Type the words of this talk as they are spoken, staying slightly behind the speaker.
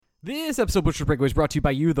This episode of Butcher's Breakaway is brought to you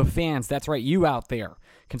by you, the fans. That's right, you out there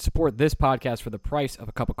can support this podcast for the price of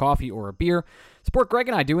a cup of coffee or a beer. Support Greg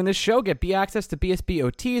and I doing this show. Get access to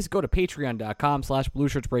BSBOTs. Go to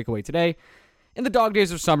patreon.com/BlueShirtsBreakaway today. In the dog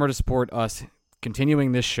days of summer to support us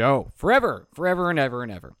continuing this show forever and ever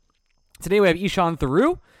and ever. Today we have Ishaan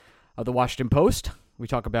Tharoor of the Washington Post. We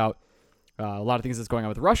talk about a lot of things that's going on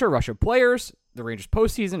with Russia players, the Rangers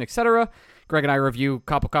postseason, etc. Greg and I review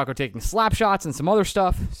Kaapo Kakko taking slap shots and some other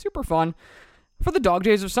stuff. Super fun for the dog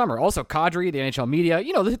days of summer. Also, Kadri, the NHL media,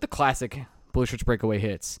 you know, the classic Blue Shirts Breakaway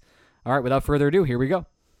hits. All right, without further ado, here we go.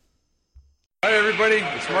 Hi, everybody.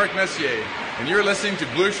 It's Mark Messier, and you're listening to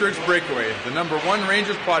Blue Shirts Breakaway, the #1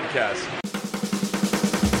 Rangers podcast.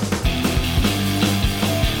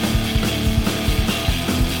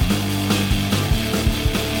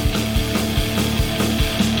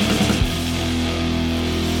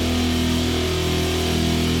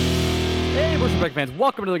 Fans,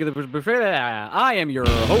 welcome to Look at the Buffet. I am your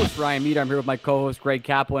host, Ryan Mead. I'm here with my co-host, Greg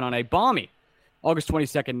Kaplan, on a balmy August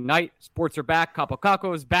 22nd night. Sports are back. Kaapo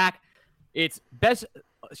Kakko is back. It's best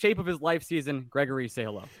shape of his life season. Gregory, say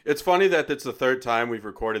hello. It's funny that it's the third time we've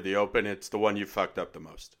recorded the Open. It's the one you fucked up the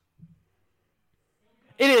most.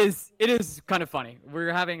 It is kind of funny.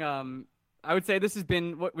 We're having, I would say this has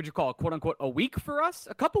been, what would you call it, quote unquote, a week for us?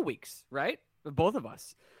 A couple weeks, right? For both of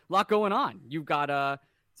us. A lot going on. You've got,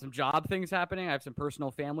 some job things happening. I have some personal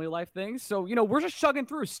family life things. So, you know, we're just chugging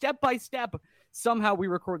through step by step. Somehow we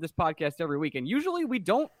record this podcast every week. And usually we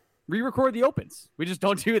don't re-record the Opens. We just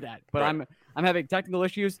don't do that. But right. I'm having technical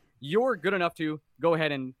issues. You're good enough to go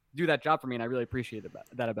ahead and do that job for me. And I really appreciate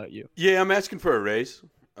that about you. Yeah, I'm asking for a raise.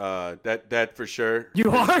 That for sure. You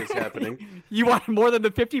are? Is happening. You want more than the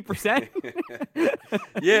 50%?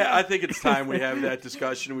 Yeah, I think it's time we have that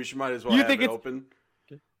discussion. We might as well have it open.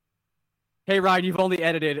 Hey, Ryan, you've only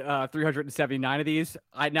edited 379 of these.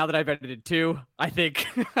 Now that I've edited 2, I think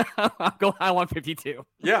I want 52.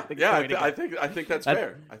 Yeah, I think that's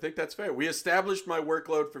fair. I think that's fair. We established my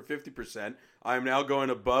workload for 50%. I am now going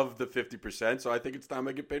above the 50%, so I think it's time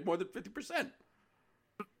I get paid more than 50%.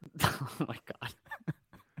 Oh, my God.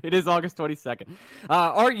 It is August 22nd.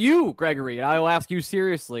 Are you, Gregory, I will ask you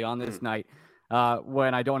seriously on this night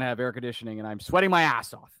when I don't have air conditioning and I'm sweating my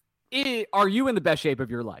ass off. Are you in the best shape of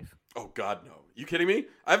your life? Oh, God, no. You kidding me?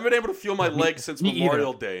 I haven't been able to feel my legs since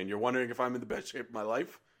Memorial Day, and you're wondering if I'm in the best shape of my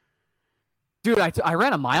life? Dude, I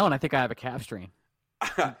ran a mile, and I think I have a calf strain.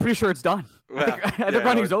 I'm pretty sure it's done. Well, I think the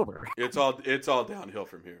running's over. It's all downhill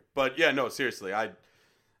from here. But, yeah, no, seriously, I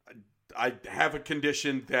have a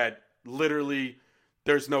condition that literally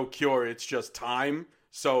there's no cure. It's just time.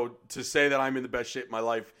 So to say that I'm in the best shape of my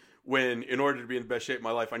life when in order to be in the best shape of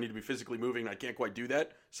my life, I need to be physically moving, and I can't quite do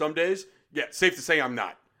that some days, yeah, safe to say I'm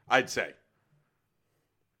not. I'd say.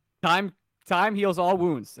 Time heals all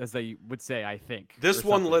wounds, as they would say, I think. This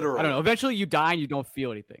one literally. I don't know. Eventually you die and you don't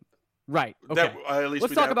feel anything. Right. Okay.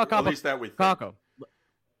 Let's talk about Kakko.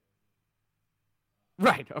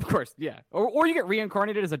 Right, of course, yeah. Or you get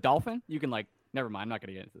reincarnated as a dolphin. You can, never mind, I'm not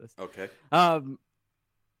going to get into this. Okay. Kaapo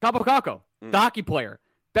Kakko, the hockey player.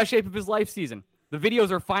 Best shape of his life season. The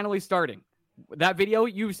videos are finally starting. That video,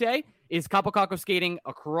 you say, is Kaapo Kakko skating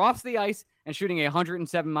across the ice and shooting a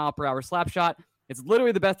 107-mile-per-hour slap shot. It's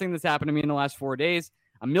literally the best thing that's happened to me in the last 4 days.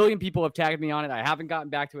 1 million people have tagged me on it. I haven't gotten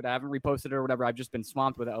back to it. I haven't reposted it or whatever. I've just been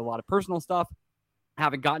swamped with a lot of personal stuff. I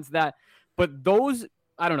haven't gotten to that. But those,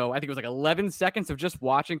 I don't know, I think it was 11 seconds of just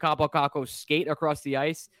watching Kaapo Kakko skate across the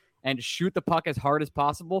ice and shoot the puck as hard as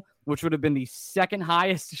possible, which would have been the second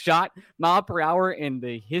highest shot mile per hour in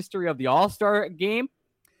the history of the All-Star game.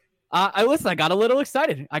 I got a little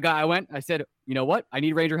excited. I said, you know what? I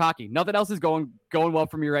need Ranger hockey. Nothing else is going well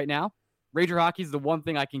for me right now. Ranger hockey is the one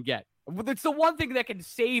thing I can get. It's the one thing that can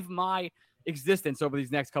save my existence over these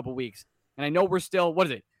next couple weeks. And I know we're still,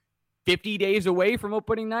 50 days away from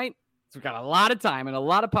opening night? So we've got a lot of time and a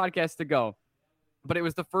lot of podcasts to go. But it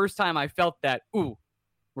was the first time I felt that,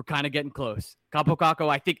 we're kind of getting close. Kaapo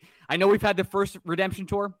Kakko, I know we've had the first redemption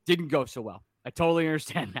tour. Didn't go so well. I totally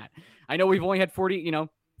understand that. I know we've only had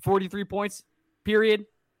 43 points, period.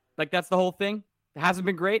 That's the whole thing. It hasn't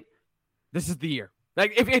been great. This is the year.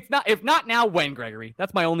 If not now, when, Gregory?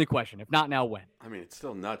 That's my only question. If not now, when? I mean, it's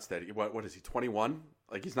still nuts that what is he, 21?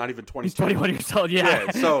 He's not even 22. He's 21 years old, yeah.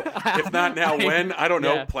 So if not now, when? I don't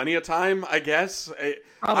know. Yeah. Plenty of time, I guess.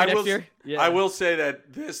 Next year. Yeah. I will say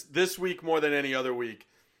that this week more than any other week,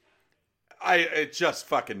 it's just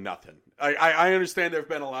fucking nothing. I understand there have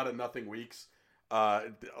been a lot of nothing weeks.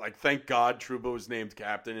 Thank God Trouba was named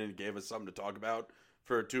captain and gave us something to talk about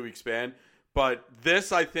for a 2-week span. But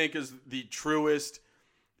this, I think, is the truest,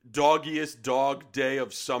 doggiest dog day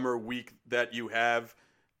of summer week that you have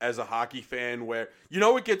as a hockey fan where,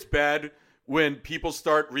 it gets bad when people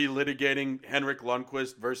start relitigating Henrik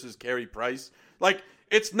Lundqvist versus Carey Price. Like,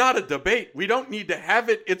 it's not a debate. We don't need to have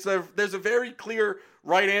it. There's a very clear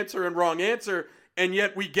right answer and wrong answer. And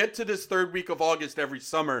yet we get to this third week of August every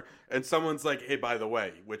summer and someone's like, hey, by the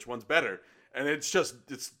way, which one's better? And it's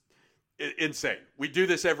insane. We do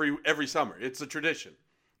this every summer. It's a tradition.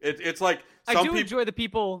 It's like I do enjoy the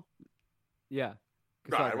people. Yeah.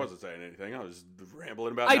 No, I wasn't saying anything. I was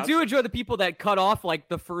rambling about. I do enjoy the people that cut off like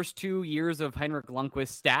the first 2 years of Henrik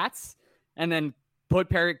Lundqvist stats and then put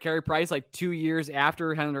Carey Price like 2 years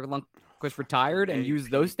after Henrik Lundqvist retired and use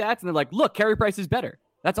those stats. And they're like, look, Carey Price is better.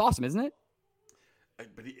 That's awesome, isn't it?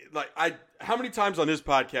 But how many times on this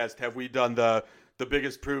podcast have we done the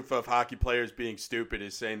biggest proof of hockey players being stupid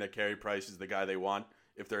is saying that Carey Price is the guy they want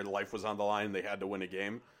if their life was on the line and they had to win a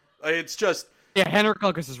game? It's just... Yeah, Henrik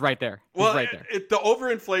Lundqvist is right there. He's right there. The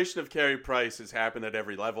overinflation of Carey Price has happened at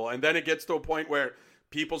every level, and then it gets to a point where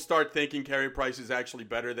people start thinking Carey Price is actually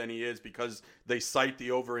better than he is because they cite the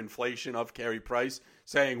overinflation of Carey Price,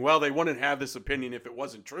 saying, well, they wouldn't have this opinion if it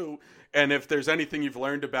wasn't true. And if there's anything you've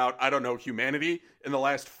learned about, I don't know, humanity in the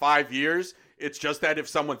last 5 years, it's just that if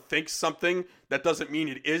someone thinks something, that doesn't mean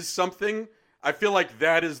it is something. I feel like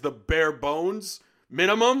that is the bare bones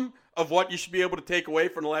minimum of what you should be able to take away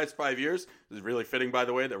from the last 5 years. This is really fitting, by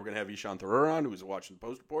the way, that we're going to have Ishaan Tharoor on, who's a Washington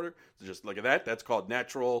Post reporter. So just look at that. That's called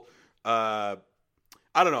natural...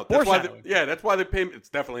 I don't know. That's why they pay. It's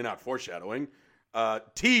definitely not foreshadowing.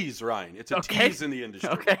 Tease, Ryan. It's a tease in the industry.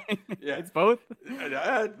 Okay. Yeah. It's both.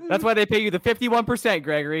 That's why they pay you the 51%,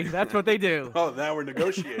 Gregory. That's what they do. Oh, now we're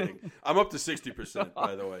negotiating. I'm up to 60%,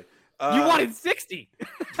 by the way. You wanted 60.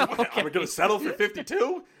 Okay. I'm going to settle for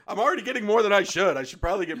 52? I'm already getting more than I should. I should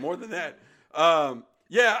probably get more than that.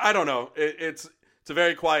 Yeah, I don't know. It's a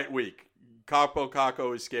very quiet week.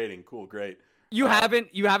 Kako is skating. Cool, great. You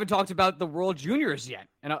haven't talked about the World Juniors yet,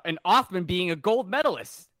 and Othman being a gold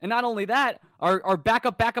medalist, and not only that, our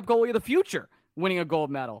backup goalie of the future winning a gold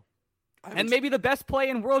medal, and maybe the best play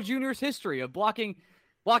in World Juniors history of blocking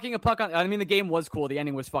a puck on. I mean, the game was cool, the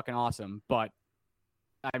ending was fucking awesome, but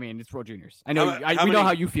I mean, it's World Juniors. I know we know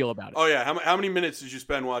how you feel about it. Oh yeah, how many minutes did you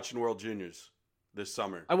spend watching World Juniors this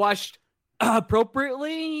summer? I watched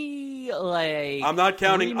appropriately, like I'm not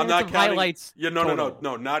counting highlights. Yeah,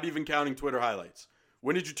 no, not even counting Twitter highlights.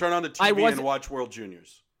 When did you turn on the TV and watch World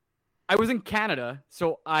Juniors? I was in Canada,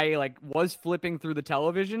 so I was flipping through the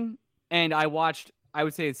television and I watched, I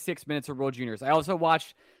would say, 6 minutes of World Juniors. I also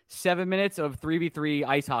watched 7 minutes of 3v3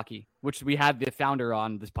 ice hockey, which we had the founder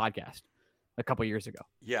on this podcast a couple years ago.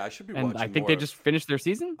 Yeah, I should be watching. And I think they just finished their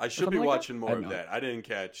season. I should be watching more of that. I didn't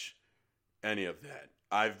catch any of that.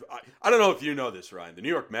 I don't know if you know this, Ryan. The New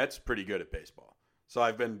York Mets pretty good at baseball, so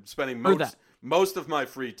I've been spending most of my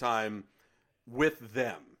free time with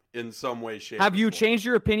them in some way, shape. Have you changed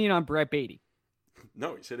your opinion on Brett Beatty?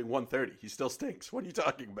 No, he's hitting 130. He still stinks. What are you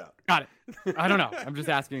talking about? Got it. I don't know. I'm just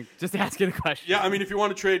asking the question. Yeah, I mean, if you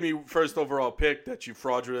want to trade me first overall pick that you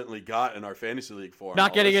fraudulently got in our fantasy league for,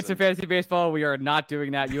 not getting into fantasy baseball. We are not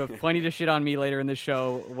doing that. You have plenty to shit on me later in the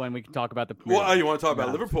show when we can talk about the. Well, you want to talk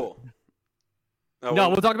about Liverpool? No,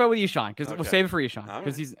 we'll talk about it with Ishaan because we'll save it for Ishaan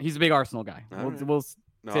because he's a big Arsenal guy. We'll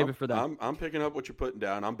save it for that. I'm picking up what you're putting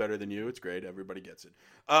down. I'm better than you. It's great. Everybody gets it.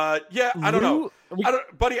 Yeah, I don't know,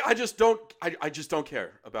 buddy. I just don't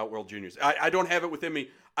care about World Juniors. I don't have it within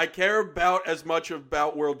me. I care about as much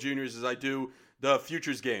about World Juniors as I do the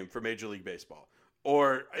futures game for Major League Baseball.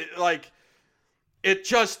 Or it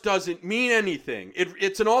just doesn't mean anything.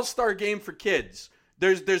 It's an all-star game for kids.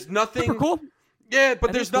 There's nothing. Super cool. Yeah,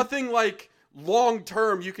 but there's nothing like long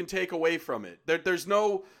term you can take away from it. There's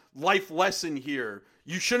no life lesson here.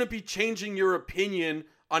 You shouldn't be changing your opinion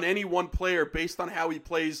on any one player based on how he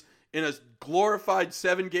plays in a glorified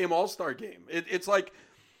 7-game all-star game. It's like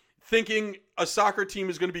thinking a soccer team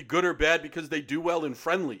is going to be good or bad because they do well in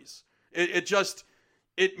friendlies.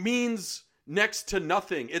 It means next to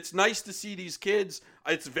nothing. It's nice to see these kids.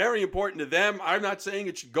 It's very important to them. I'm not saying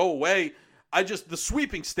it should go away. The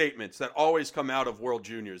sweeping statements that always come out of World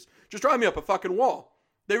Juniors just drive me up a fucking wall.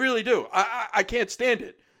 They really do. I can't stand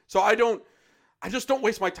it. So I just don't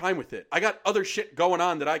waste my time with it. I got other shit going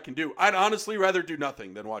on that I can do. I'd honestly rather do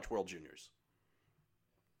nothing than watch World Juniors.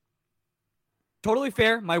 Totally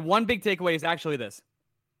fair. My one big takeaway is actually this.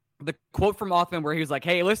 The quote from Othman where he was like,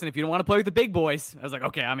 hey, listen, if you don't want to play with the big boys, I was like,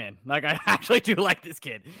 okay, I'm in. I actually do like this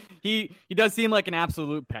kid. He does seem like an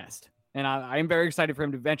absolute pest. And I am very excited for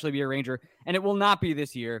him to eventually be a Ranger. And it will not be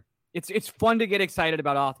this year. It's fun to get excited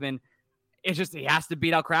about Othman. It's just he has to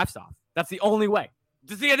beat out Kraftstoff. That's the only way.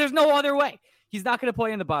 There's no other way. He's not going to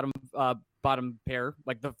play in the bottom bottom pair,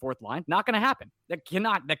 like the fourth line. Not going to happen. That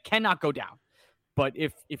cannot go down. But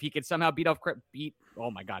if he could somehow if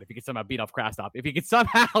he could somehow beat Krastov, if he could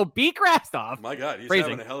somehow beat Krastov, my God, he's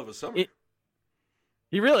phrasing, having a hell of a summer.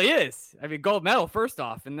 He really is. I mean, gold medal first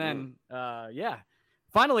off, and then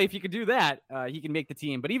finally, if he could do that, he can make the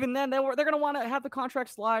team. But even then, they're going to want to have the contract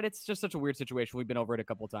slide. It's just such a weird situation. We've been over it a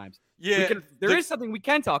couple of times. Yeah, there is something we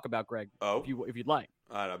can talk about, Greg. Oh, if you'd like.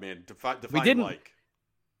 I mean, define like.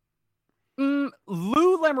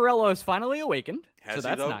 Lou Lamoriello has finally awakened, so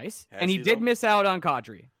that's nice. And he did miss out on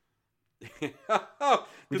Kadri. Oh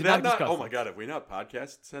my God, have we not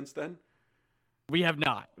podcasted since then? We have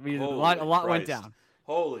not. A lot went down.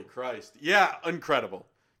 Holy Christ. Yeah, incredible.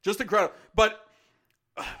 Just incredible. But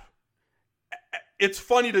it's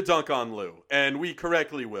funny to dunk on Lou, and we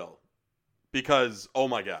correctly will. Because, oh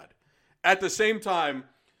my God. At the same time,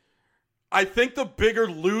 I think the bigger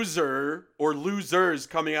loser or losers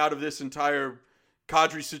coming out of this entire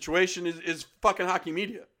Kadri situation is fucking hockey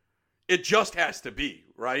media. It just has to be,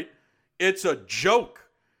 right? It's a joke.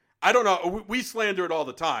 I don't know. We slander it all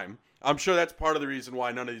the time. I'm sure that's part of the reason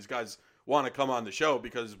why none of these guys want to come on the show,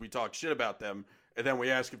 because we talk shit about them, and then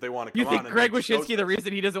we ask if they want to come on. You think Greg Wyshynski the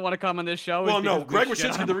reason he doesn't want to come on this show? Well, no, Greg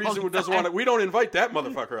Wyshynski the reason he doesn't want to. We don't invite that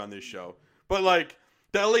motherfucker on this show. But like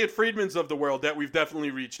the Elliot Friedmans of the world that we've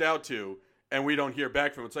definitely reached out to, and we don't hear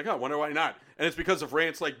back from. It's like, oh, I wonder why not. And it's because of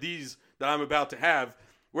rants like these that I'm about to have,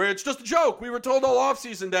 where it's just a joke. We were told all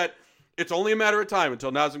offseason that it's only a matter of time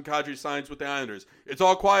until Nazem Kadri signs with the Islanders. It's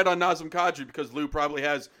all quiet on Nazem Kadri because Lou probably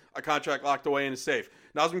has a contract locked away in his safe.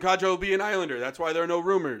 Nazem Kadri will be an Islander. That's why there are no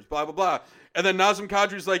rumors, blah, blah, blah. And then Nazem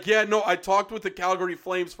Kadri's like, yeah, no, I talked with the Calgary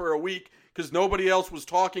Flames for a week because nobody else was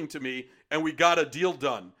talking to me, and we got a deal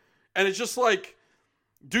done. And it's just like,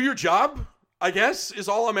 do your job, I guess, is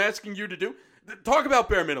all I'm asking you to do. Talk about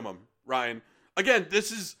bare minimum, Ryan. Again,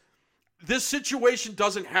 this situation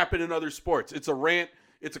doesn't happen in other sports. It's a rant.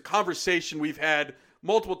 It's a conversation we've had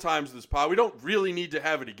multiple times in this pod. We don't really need to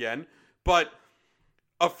have it again. But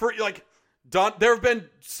there have been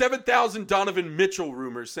 7,000 Donovan Mitchell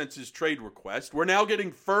rumors since his trade request. We're now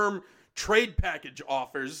getting firm trade package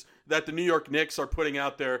offers that the New York Knicks are putting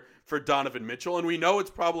out there for Donovan Mitchell. And we know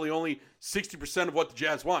it's probably only 60% of what the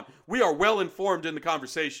Jazz want. We are well informed in the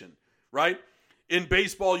conversation, right? In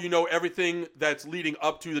baseball, you know everything that's leading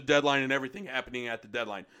up to the deadline and everything happening at the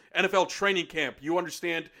deadline. NFL training camp, you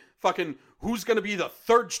understand fucking who's going to be the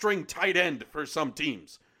third string tight end for some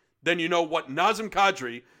teams. Then you know what Nazem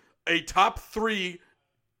Kadri, a top 3,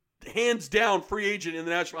 hands down free agent in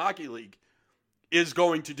the National Hockey League, is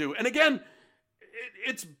going to do. And again,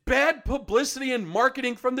 it's bad publicity and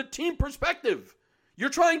marketing from the team perspective. You're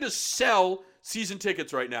trying to sell season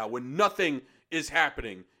tickets right now when nothing is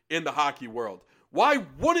happening in the hockey world. Why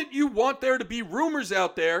wouldn't you want there to be rumors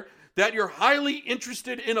out there that you're highly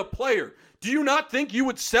interested in a player? Do you not think you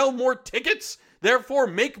would sell more tickets, therefore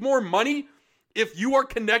make more money, if you are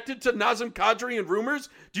connected to Nazem Kadri and rumors?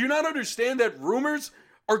 Do you not understand that rumors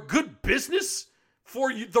are good business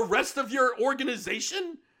for you, the rest of your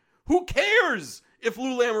organization? Who cares if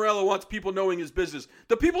Lou Lamoriello wants people knowing his business?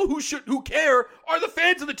 The people who care are the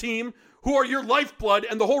fans of the team, who are your lifeblood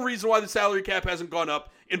and the whole reason why the salary cap hasn't gone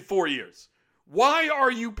up in 4 years. Why are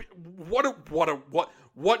you?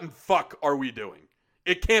 What in fuck are we doing?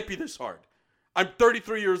 It can't be this hard. I'm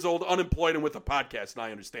 33 years old, unemployed, and with a podcast, and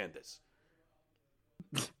I understand this.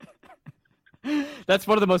 That's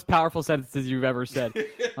one of the most powerful sentences you've ever said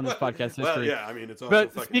on this podcast history. Well, yeah, I mean, it's also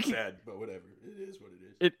fucking sad, but whatever. It is what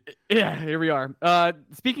it is. Yeah, here we are.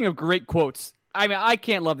 Speaking of great quotes, I mean, I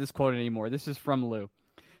can't love this quote anymore. This is from Lou.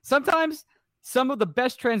 Sometimes some of the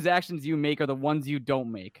best transactions you make are the ones you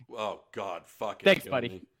don't make. Oh God, fucking. Thanks, buddy.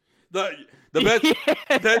 Me. The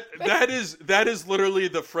best that is literally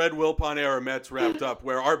the Fred Wilpon era Mets wrapped up,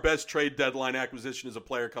 where our best trade deadline acquisition is a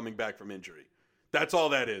player coming back from injury. That's all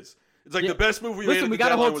that is. It's like the best move we made. We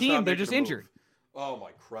got a whole team. They're just injured. Oh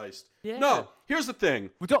my Christ. Yeah. No, here's the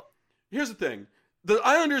thing. The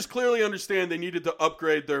Islanders clearly understand they needed to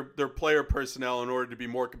upgrade their player personnel in order to be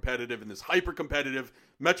more competitive in this hyper-competitive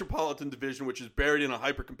Metropolitan Division, which is buried in a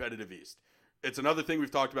hyper-competitive East. It's another thing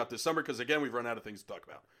we've talked about this summer because, again, we've run out of things to talk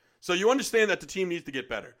about. So you understand that the team needs to get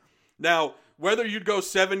better. Now, whether you'd go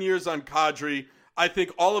 7 years on Kadri, I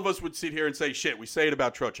think all of us would sit here and say, shit, we say it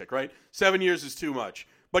about Trocheck, right? 7 years is too much.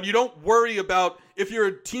 But you don't worry about, if you're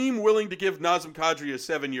a team willing to give Nazem Kadri a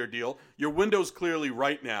 7-year deal, your window's clearly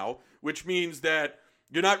right now, which means that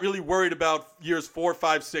you're not really worried about years 4,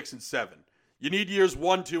 5, 6, and 7. You need years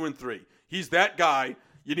 1, 2, and 3. He's that guy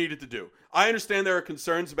you needed to do. I understand there are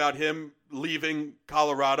concerns about him leaving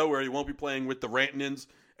Colorado, where he won't be playing with the Rantanens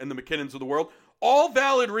and the McKinnons of the world. All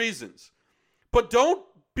valid reasons. But don't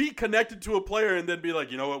be connected to a player and then be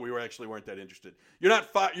like, you know what, we weren't that interested. You're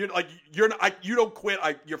not you don't quit.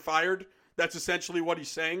 You're fired. That's essentially what he's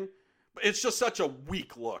saying. It's just such a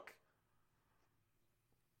weak look.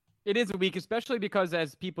 It is a week, especially because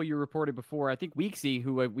as people you reported before, I think Weeksy,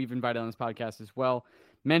 who we've invited on this podcast as well,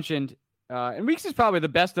 mentioned, and Weeks is probably the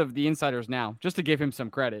best of the insiders now, just to give him some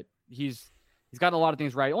credit. He's gotten a lot of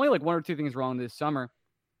things right. Only like 1 or 2 things wrong this summer.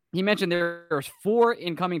 He mentioned there's 4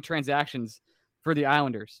 incoming transactions for the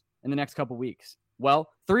Islanders in the next couple weeks. Well,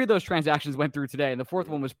 3 of those transactions went through today, and the 4th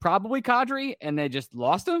one was probably Kadri, and they just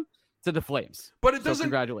lost him to the Flames. But it doesn't.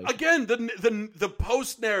 Congratulations. Again, the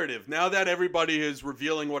post narrative. Now that everybody is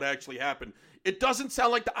revealing what actually happened, it doesn't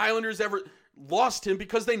sound like the Islanders ever lost him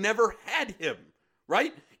because they never had him.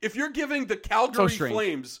 Right? If you're giving the Calgary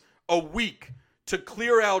Flames a week to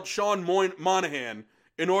clear out Sean Monahan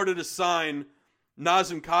in order to sign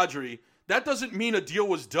Nazem Kadri, that doesn't mean a deal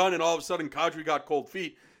was done and all of a sudden Kadri got cold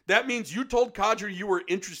feet. That means you told Kadri you were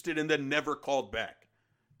interested and then never called back.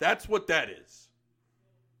 That's what that is.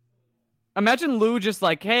 Imagine Lou just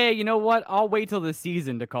like, hey, you know what? I'll wait till the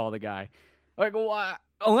season to call the guy. Like,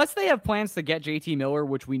 unless they have plans to get JT Miller,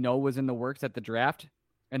 which we know was in the works at the draft,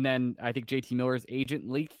 and then I think JT Miller's agent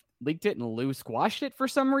leaked it and Lou squashed it for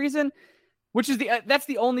some reason, which is that's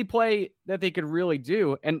the only play that they could really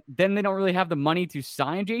do. And then they don't really have the money to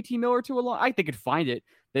sign JT Miller to a long. I think they could find it.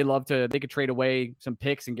 They could trade away some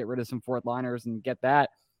picks and get rid of some 4th liners and get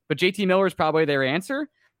that. But JT Miller is probably their answer.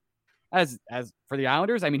 As for the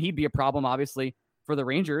Islanders, I mean, he'd be a problem, obviously, for the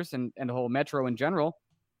Rangers and the whole Metro in general.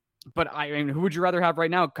 But, I mean, who would you rather have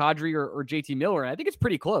right now, Kadri or JT Miller? And I think it's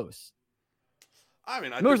pretty close. I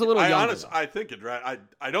mean, Miller's a little younger. I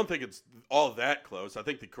don't think it's all that close. I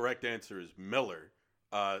think the correct answer is Miller.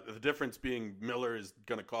 The difference being Miller is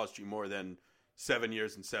going to cost you more than 7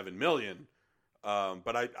 years and $7 million.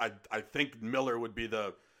 But I think Miller would be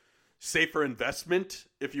the safer investment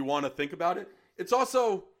if you want to think about it. It's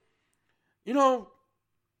also, you know,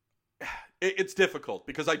 it's difficult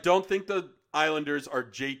because I don't think the Islanders are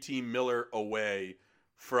JT Miller away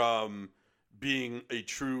from being a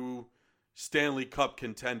true Stanley Cup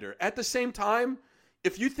contender. At the same time,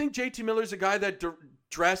 if you think JT Miller's a guy that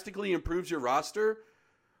drastically improves your roster,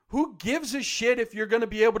 who gives a shit if you're going to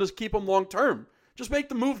be able to keep him long term? Just make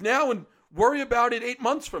the move now and worry about it 8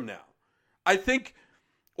 months from now. I think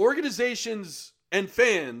organizations and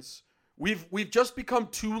fans, we've just become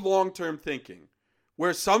too long-term thinking,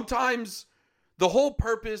 where sometimes the whole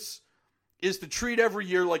purpose is to treat every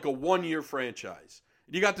year like a 1-year franchise.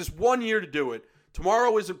 You got this 1 year to do it.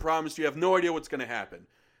 Tomorrow isn't promised. You have no idea what's going to happen.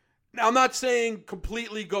 Now, I'm not saying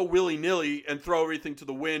completely go willy-nilly and throw everything to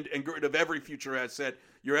the wind and get rid of every future asset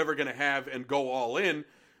you're ever going to have and go all in.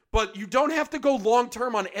 But you don't have to go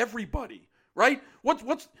long-term on everybody, right?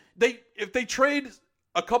 If they trade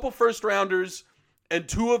a couple first-rounders and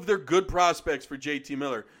 2 of their good prospects for JT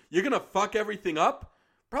Miller, you're going to fuck everything up?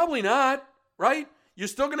 Probably not, right? You're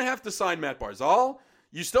still going to have to sign Matt Barzal.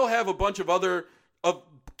 You still have a bunch of other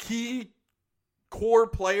key core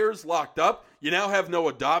players locked up. You now have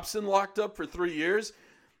Noah Dobson locked up for 3 years.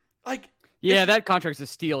 Yeah, that contract's a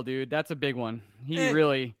steal, dude. That's a big one.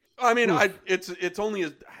 Really. I mean, it's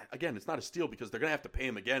only again, it's not a steal because they're gonna have to pay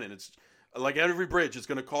him again, and it's like every bridge, it's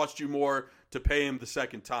gonna cost you more to pay him the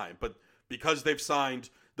second time. But because they've signed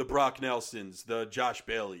the Brock Nelsons, the Josh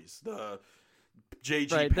Baileys, the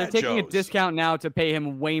JG right, they're taking a discount now to pay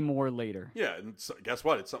him way more later. Yeah, and so, guess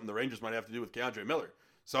what? It's something the Rangers might have to do with Keandre Miller.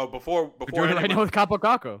 So before right now with Capo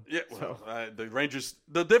Caco. Yeah, well, the Rangers.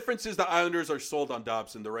 The difference is the Islanders are sold on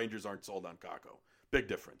Dobson. The Rangers aren't sold on Caco. Big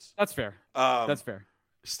difference. That's fair. That's fair.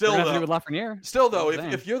 Still, though, with Lafreniere. Still, though,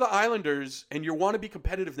 if you're the Islanders and you want to be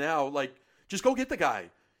competitive now, just go get the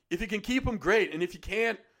guy. If you can keep him, great. And if you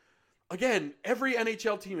can't, again, every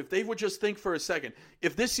NHL team, if they would just think for a second,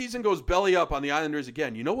 if this season goes belly up on the Islanders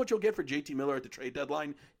again, you know what you'll get for JT Miller at the trade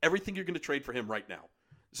deadline? Everything you're going to trade for him right now.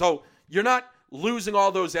 So you're not losing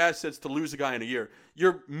all those assets to lose a guy in a year.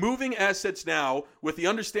 You're moving assets now with the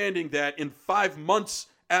understanding that in 5 months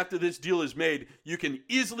after this deal is made, you can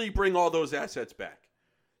easily bring all those assets back.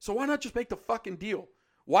 So why not just make the fucking deal?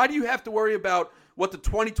 Why do you have to worry about what the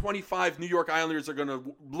 2025 New York Islanders are going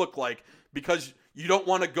to look like because you don't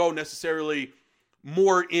want to go necessarily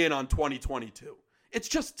more in on 2022? It's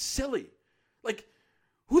just silly.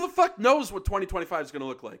 Who the fuck knows what 2025 is going to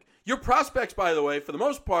look like? Your prospects, by the way, for the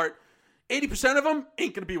most part, 80% of them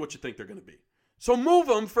ain't going to be what you think they're going to be. So move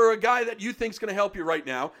them for a guy that you think is going to help you right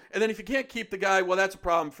now. And then if you can't keep the guy, well, that's a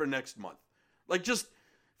problem for next month. Just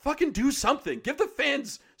fucking do something. Give the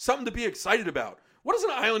fans something to be excited about. What does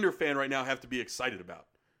an Islander fan right now have to be excited about?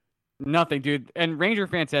 Nothing, dude. And Ranger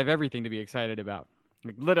fans have everything to be excited about.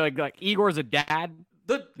 Like, literally, like Igor's a dad.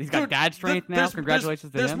 He's got dad strength now.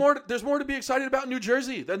 Congratulations to him. There's more to be excited about in New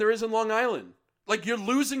Jersey than there is in Long Island. Like, you're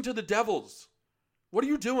losing to the Devils. What are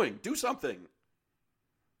you doing? Do something.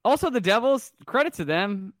 Also, the Devils, credit to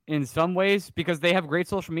them in some ways because they have great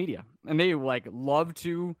social media and they like love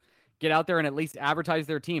to get out there and at least advertise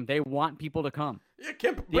their team. They want people to come. You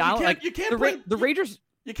can't blame the Rangers.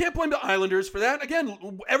 You can't blame the Islanders for that.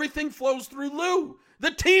 Again, everything flows through Lou.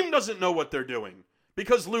 The team doesn't know what they're doing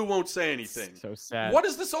because Lou won't say anything. So sad. What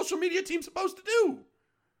is the social media team supposed to do?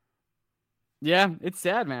 Yeah, it's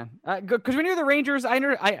sad, man. Because when you're the Rangers, I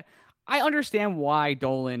understand why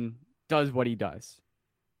Dolan does what he does,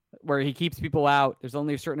 where he keeps people out. There's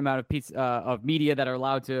only a certain amount of media that are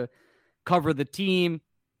allowed to cover the team.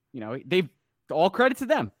 You know, they've all credit to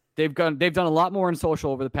them. They've done a lot more in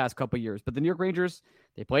social over the past couple of years. But the New York Rangers,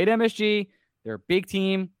 they played MSG. They're a big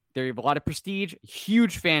team. They have a lot of prestige,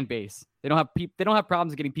 huge fan base. They don't have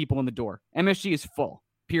problems getting people in the door. MSG is full.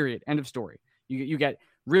 Period. End of story. You get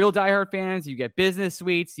real diehard fans. You get business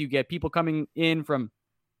suites. You get people coming in from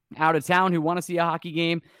out of town who want to see a hockey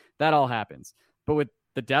game. That all happens. But with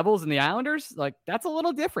the Devils and the Islanders, like that's a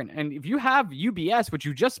little different. And if you have UBS, which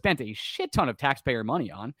you just spent a shit ton of taxpayer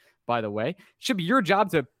money on, by the way, it should be your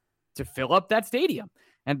job to fill up that stadium.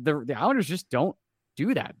 And the Islanders just don't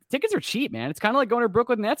do that. Tickets are cheap, man. It's kind of like going to a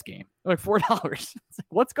Brooklyn Nets game, like $4. It's like,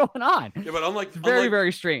 what's going on? Yeah, but it's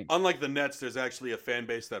very strange. Unlike the Nets, there's actually a fan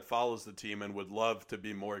base that follows the team and would love to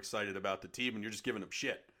be more excited about the team, and you're just giving them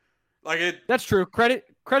shit. That's true. Credit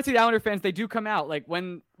to the Islander fans. They do come out. Like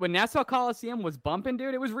when Nassau Coliseum was bumping,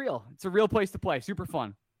 dude, it was real. It's a real place to play. Super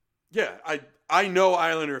fun. Yeah, I know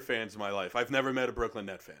Islander fans in my life. I've never met a Brooklyn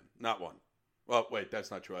Net fan. Not one. Well, wait,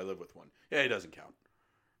 that's not true. I live with one. Yeah, he doesn't count.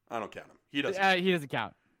 I don't count him. He doesn't. He doesn't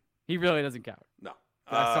count. He really doesn't count. No.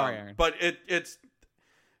 Sorry, Aaron. But it's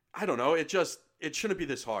I don't know. It shouldn't be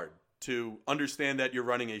this hard to understand that you're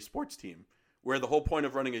running a sports team, where the whole point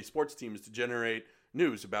of running a sports team is to generate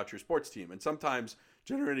news about your sports team. And sometimes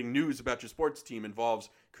generating news about your sports team involves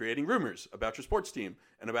creating rumors about your sports team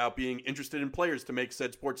and about being interested in players to make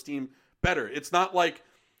said sports team better. It's not like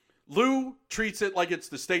Lou treats it like it's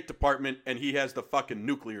the State Department and he has the fucking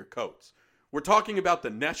nuclear codes. We're talking about the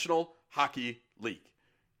National Hockey League.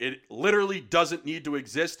 It literally doesn't need to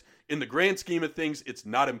exist. In the grand scheme of things, it's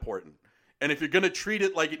not important. And if you're going to treat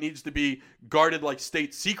it like it needs to be guarded like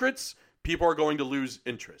state secrets, people are going to lose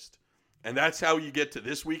interest. And that's how you get to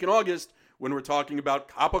this week in August when we're talking about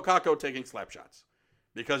Capo Caco taking slap shots.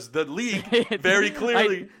 Because the league very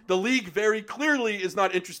clearly is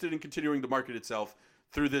not interested in continuing to market itself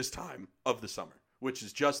through this time of the summer, which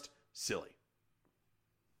is just silly.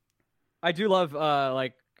 I do love,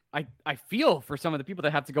 I feel for some of the people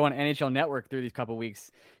that have to go on NHL Network through these couple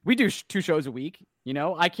weeks. We do 2 shows a week, you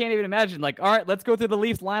know? I can't even imagine, like, all right, let's go through the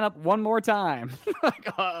Leafs lineup one more time. Like,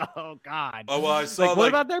 oh, God. Oh, well, I saw, like, what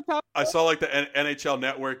about their power? I saw, like, the NHL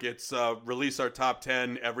Network, it's release our top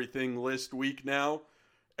 10 everything list week now,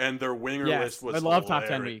 and their winger list was hilarious. I love top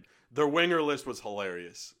 10 week. Their winger list was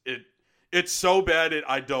hilarious. It's so bad,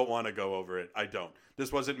 I don't want to go over it. I don't.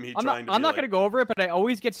 This wasn't me trying to. I'm not going to go over it, but I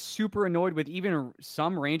always get super annoyed with even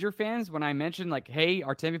some Ranger fans when I mention, like, hey,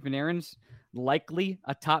 Artemi Panarin's likely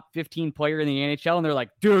a top 15 player in the NHL, and they're like,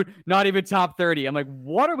 dude, not even top 30. I'm like,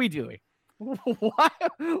 what are we doing?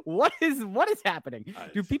 What is happening?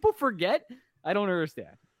 Do people forget? I don't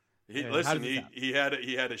understand. He had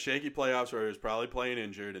a shaky playoffs where he was probably playing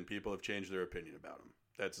injured, and people have changed their opinion about him.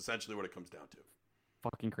 That's essentially what it comes down to.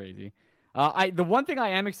 Fucking crazy. The one thing I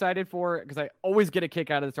am excited for, because I always get a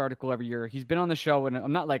kick out of this article every year. He's been on the show, and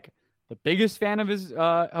I'm not like the biggest fan of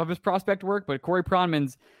his prospect work, but Corey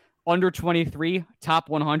Pronman's under 23 top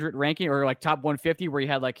 100 ranking, or like top 150, where he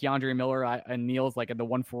had like Keandre Miller and Niels like in the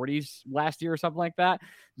 140s last year or something like that.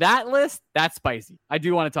 That list, that's spicy. I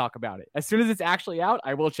do want to talk about it. As soon as it's actually out,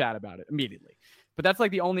 I will chat about it immediately. But that's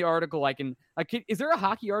like the only article I can. Is there a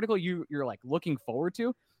hockey article you're like looking forward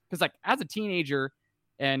to? Because like as a teenager,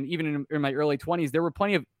 and even in my early 20s, there were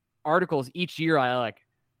plenty of articles each year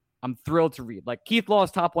I'm thrilled to read. Like Keith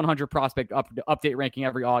Law's top 100 prospect update ranking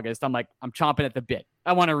every August. I'm chomping at the bit.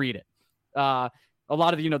 I want to read it. A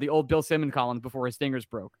lot of the old Bill Simmons columns before his fingers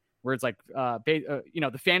broke, where it's like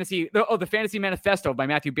the fantasy manifesto by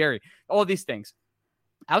Matthew Berry. All of these things.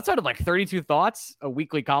 Outside of like 32 Thoughts, a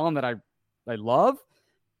weekly column that I love,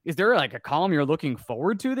 is there like a column you're looking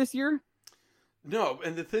forward to this year? No,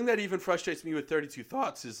 and the thing that even frustrates me with 32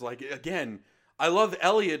 Thoughts is, like, again, I love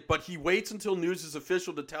Elliot, but he waits until news is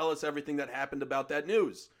official to tell us everything that happened about that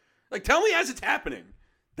news. Like, tell me as it's happening.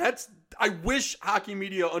 I wish hockey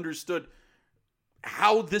media understood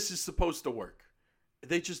how this is supposed to work.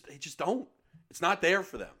 They just don't. It's not there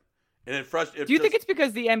for them. And it frustrates. Do you think it's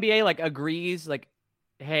because the NBA like agrees, like,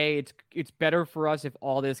 hey, it's better for us if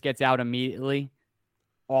all this gets out immediately,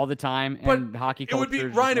 all the time, and hockey culture? It would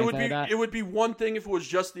be Ryan. It would be one thing if it was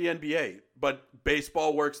just the NBA, but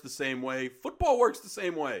baseball works the same way. Football works the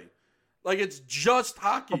same way. Like, it's just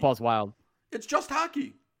hockey. Football's wild. It's just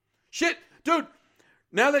hockey. Shit, dude.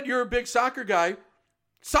 Now that you're a big soccer guy,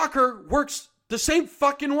 soccer works the same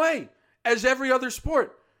fucking way as every other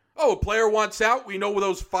sport. Oh, a player wants out. We know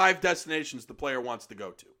those 5 destinations the player wants to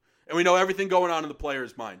go to. And we know everything going on in the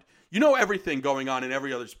player's mind. You know everything going on in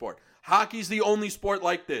every other sport. Hockey's the only sport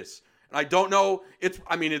like this. And I don't know. It's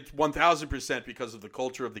 1,000% because of the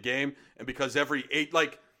culture of the game and because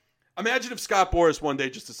imagine if Scott Boras one day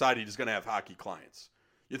just decided he's going to have hockey clients.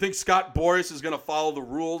 You think Scott Boras is going to follow the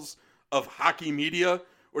rules of hockey media?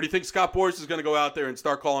 Or do you think Scott Boras is going to go out there and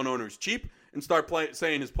start calling owners cheap and start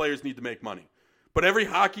saying his players need to make money? But every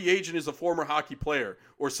hockey agent is a former hockey player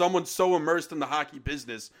or someone so immersed in the hockey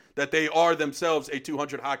business that they are themselves a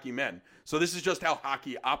 200 hockey men. So this is just how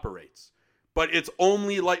hockey operates. But it's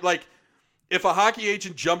only like if a hockey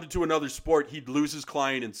agent jumped into another sport, he'd lose his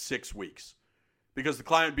client in 6 weeks. Because the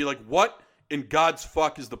client would be like, what in God's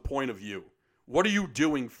fuck is the point of view? What are you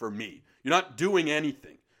doing for me? You're not doing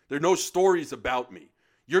anything. There are no stories about me.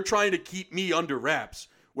 You're trying to keep me under wraps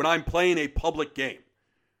when I'm playing a public game.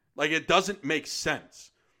 Like, it doesn't make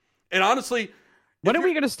sense. And honestly, when are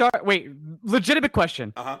we going to start? Wait, legitimate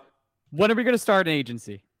question. When are we going to start an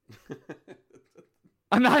agency?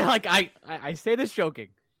 I'm not like, I say this joking,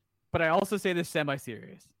 but I also say this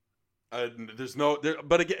semi-serious.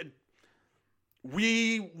 But again,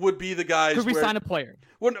 we would be the guys. Could we sign a player?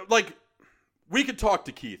 Well, like, we could talk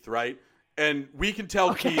to Keith, right? And we can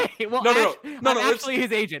tell Keith. Well, no. I'm actually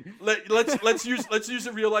his agent. Let's use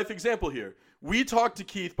a real life example here. We talked to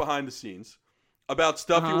Keith behind the scenes about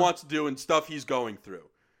stuff he wants to do and stuff he's going through.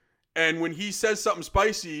 And when he says something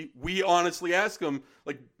spicy, we honestly ask him,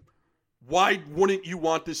 like, why wouldn't you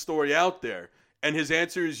want this story out there? And his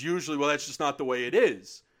answer is usually, well, that's just not the way it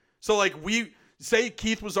is. So, like, we say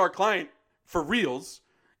Keith was our client for reals,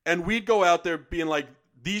 and we'd go out there being like,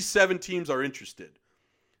 these 7 teams are interested.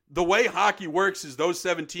 The way hockey works is those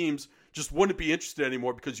 7 teams just wouldn't be interested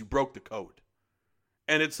anymore because you broke the code.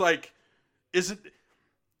 And it's like,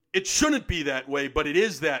 it shouldn't be that way, but it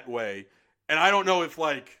is that way. And I don't know if,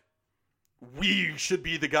 like, we should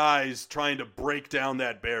be the guys trying to break down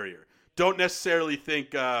that barrier. Don't necessarily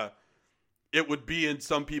think it would be in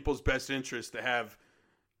some people's best interest to have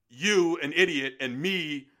you, an idiot, and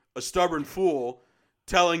me, a stubborn fool,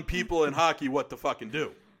 telling people in hockey what to fucking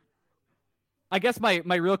do. I guess my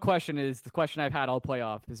real question is the question I've had all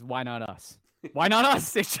playoff is why not us? Why not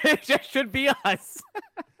us? It should be us.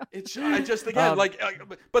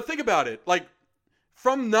 But think about it. Like,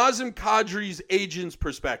 from Nazem Kadri's agent's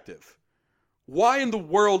perspective, why in the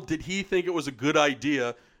world did he think it was a good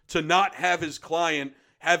idea to not have his client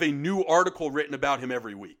have a new article written about him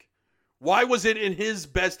every week? Why was it in his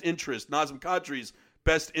best interest, Nazem Kadri's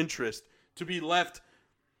best interest, to be left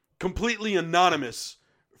completely anonymous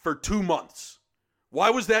for 2 months?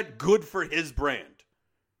 Why was that good for his brand?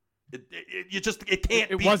 It can't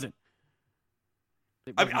be. It wasn't.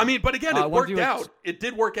 I mean, but again, it worked out. It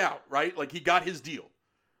did work out, right? Like, he got his deal.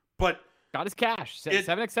 But got his cash.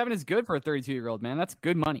 7x7 is good for a 32-year-old, man. That's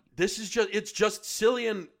good money. It's just silly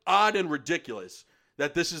and odd and ridiculous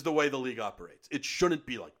that this is the way the league operates. It shouldn't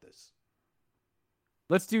be like this.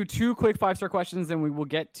 Let's do 2 quick 5-star questions, then we will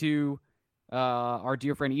get to our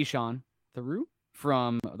dear friend Ishaan Tharoor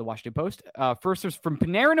from the Washington Post. First is from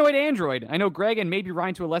Paranoid Android. I know Greg and maybe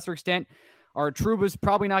Ryan to a lesser extent are Trouba's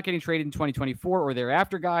probably not getting traded in 2024 or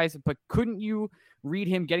thereafter, guys, but couldn't you read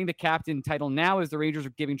him getting the captain title now as the Rangers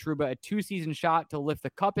are giving Trouba a 2-season shot to lift the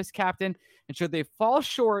cup as captain? And should they fall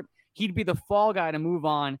short, he'd be the fall guy to move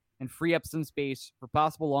on and free up some space for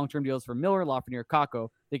possible long-term deals for Miller, Lafreniere, Kakko.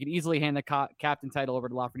 They could easily hand the captain title over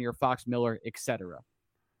to Lafreniere, Fox, Miller, etc.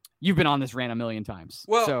 You've been on this rant a million times.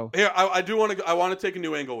 Well, here I want to take a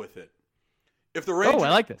new angle with it. If the Rangers, I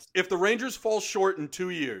like this. If the Rangers fall short in 2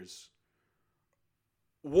 years,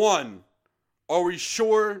 1, are we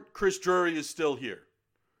sure Chris Drury is still here?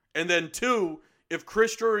 And then 2, if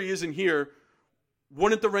Chris Drury isn't here,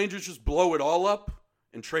 wouldn't the Rangers just blow it all up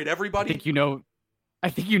and trade everybody? I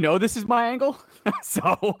think this is my angle.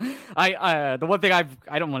 So the one thing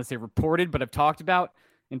I don't want to say reported, but I've talked about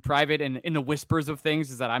in private and in the whispers of things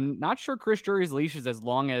is that I'm not sure Chris Drury's leash is as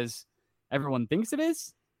long as everyone thinks it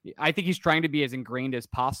is. I think he's trying to be as ingrained as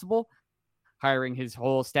possible, hiring his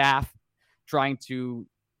whole staff, trying to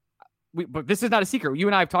but this is not a secret. You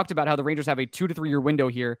and I have talked about how the Rangers have a 2 to 3 year window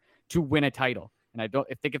here to win a title. And I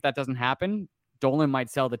think if that doesn't happen, Dolan might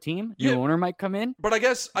sell the team. New owner might come in. But I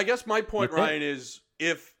guess my point, Ryan, is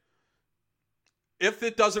if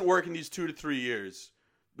it doesn't work in these 2 to 3 years,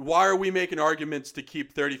 why are we making arguments to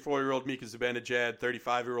keep 34-year-old Mika Zibanejad,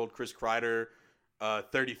 35-year-old Chris Kreider,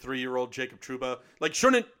 33-year-old Jacob Trouba? Like,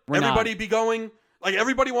 shouldn't everybody be going? Like,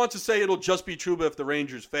 everybody wants to say it'll just be Trouba if the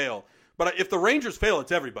Rangers fail. But if the Rangers fail,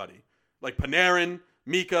 it's everybody. Like Panarin,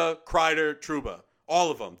 Mika, Kreider, Trouba. All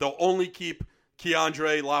of them. They'll only keep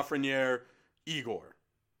Keandre, Lafreniere, Igor.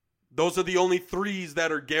 Those are the only threes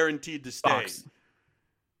that are guaranteed to stay. Fox.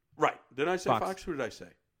 Right. Did I say Fox? Who did I say?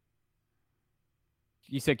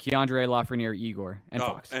 You said Keandre, Lafreniere, Igor, and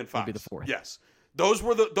Fox. And Fox would be the fourth. Yes. Those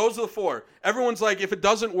are the four. Everyone's like, if it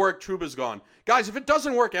doesn't work, Trouba's gone. Guys, if it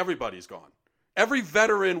doesn't work, everybody's gone. Every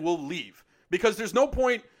veteran will leave. Because there's no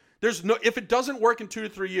point, if it doesn't work in 2 to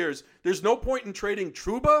 3 years, there's no point in trading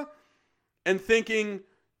Trouba and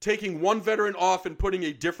taking one veteran off and putting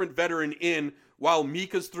a different veteran in while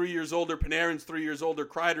Mika's 3 years older, Panarin's 3 years older,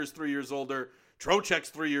 Kreider's 3 years older, Trocheck's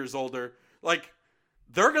 3 years older. Like,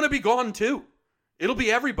 they're going to be gone too. It'll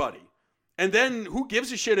be everybody. And then who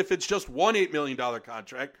gives a shit if it's just one $8 million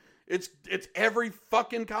contract? It's every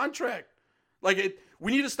fucking contract. Like,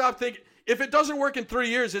 we need to stop thinking. If it doesn't work in 3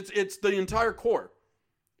 years, it's the entire core.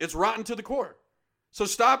 It's rotten to the core. So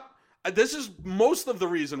stop. This is most of the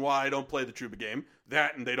reason why I don't play the Trouba game.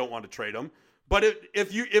 That and they don't want to trade him. But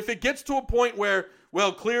if it gets to a point where,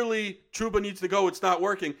 well, clearly Trouba needs to go, it's not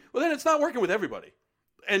working. Well, then it's not working with everybody.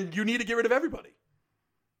 And you need to get rid of everybody.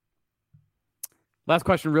 Last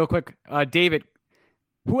question real quick. David,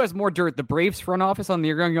 who has more dirt, the Braves front office on the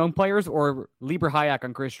young players or Lieber Hayek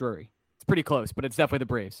on Chris Drury? It's pretty close, but it's definitely the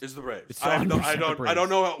Braves. It's the Braves. It's I don't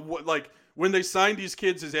know like when they signed these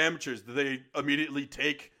kids as amateurs, do they immediately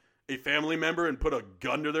take a family member and put a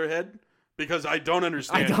gun to their head? Because I don't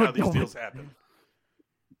understand how these deals happen.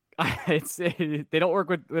 They don't work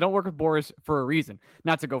with Boris for a reason.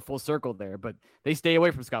 Not to go full circle there, but they stay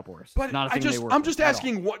away from Scott Boris. But I'm just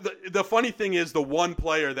asking. What the funny thing is, the one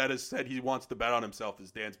player that has said he wants to bet on himself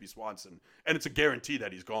is Dansby Swanson, and it's a guarantee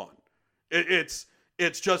that he's gone. It's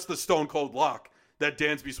just the stone cold lock that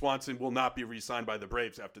Dansby Swanson will not be re-signed by the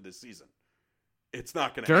Braves after this season. It's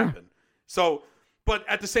not going to happen. So, but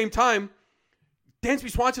at the same time,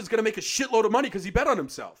 Dansby Swanson's going to make a shitload of money because he bet on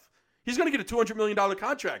himself. He's going to get a $200 million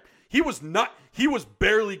contract. He was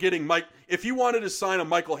barely getting Mike. If he wanted to sign a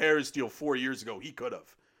Michael Harris deal 4 years ago, he could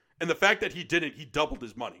have. And the fact that he didn't, he doubled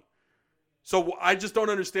his money. So I just don't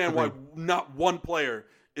understand why not one player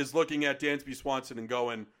is looking at Dansby Swanson and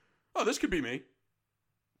going, oh, this could be me.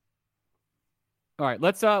 All right,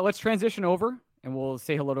 let's transition over, and we'll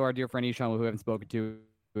say hello to our dear friend Ishaan, who we haven't spoken to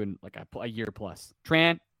in like a year plus.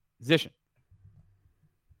 Transition.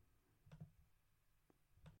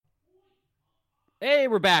 Hey,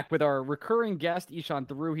 we're back with our recurring guest, Ishaan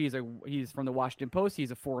Tharoor. He's from the Washington Post.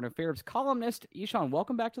 He's a foreign affairs columnist. Ishaan,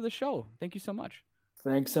 welcome back to the show. Thank you so much.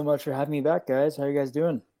 Thanks so much for having me back, guys. How are you guys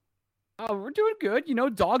doing? We're doing good. You know,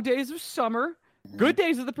 dog days of summer, good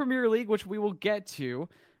days of the Premier League, which we will get to.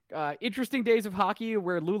 Interesting days of hockey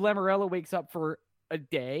where Lou Lamoriello wakes up for a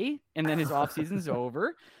day and then his off season's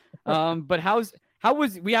over. But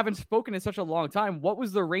we haven't spoken in such a long time. What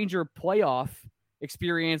was the Ranger playoff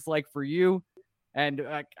experience like for you? And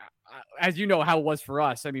as you know how it was for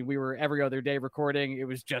us, I mean, we were every other day recording. It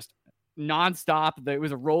was just nonstop. It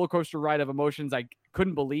was a roller coaster ride of emotions. I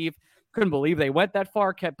couldn't believe they went that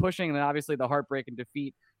far, kept pushing, and then obviously the heartbreak and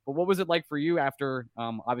defeat. But what was it like for you after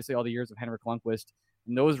obviously all the years of Henrik Lundqvist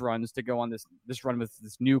and those runs to go on this run with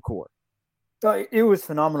this new core? It was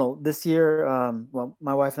phenomenal. This year,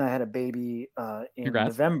 my wife and I had a baby in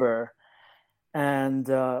November. And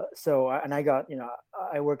I got,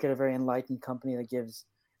 I work at a very enlightened company that gives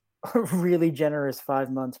a really generous 5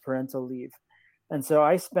 months parental leave. And so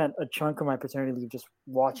I spent a chunk of my paternity leave just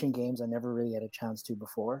watching games I never really had a chance to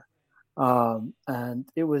before. And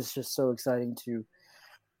it was just so exciting to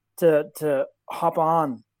hop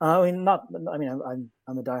on. I'm a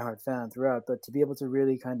diehard fan throughout, but to be able to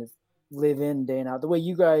really kind of live in day and out the way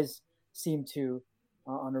you guys seem to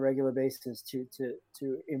on a regular basis to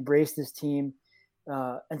embrace this team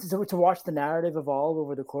and to watch the narrative evolve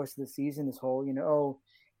over the course of the season. This whole,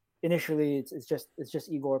 initially it's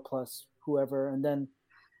just Igor plus whoever, and then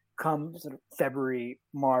come sort of February,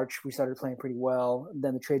 March, we started playing pretty well. And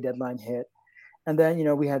then the trade deadline hit, and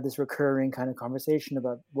then we had this recurring kind of conversation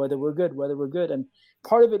about whether we're good. And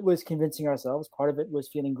part of it was convincing ourselves. Part of it was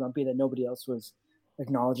feeling grumpy that nobody else was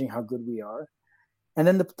acknowledging how good we are. And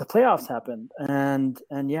then the playoffs happened, and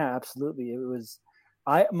yeah, absolutely, it was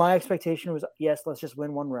My expectation was, yes, let's just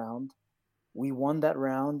win one round. We won that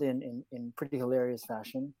round in pretty hilarious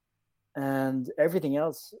fashion, and everything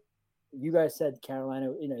else. You guys said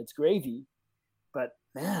Carolina, it's gravy, but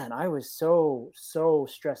man, I was so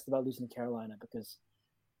stressed about losing to Carolina because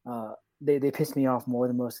they pissed me off more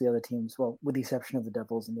than most of the other teams. Well, with the exception of the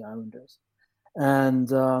Devils and the Islanders, and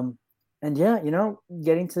yeah,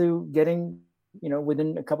 getting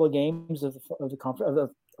within a couple of games of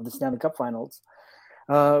the Stanley Cup Finals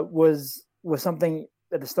was something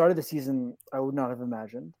at the start of the season I would not have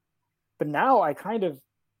imagined. But now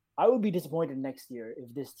I would be disappointed next year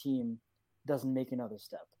if this team doesn't make another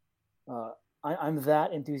step. I'm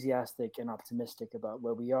that enthusiastic and optimistic about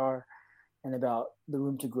where we are and about the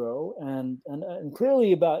room to grow and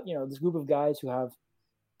clearly about this group of guys who have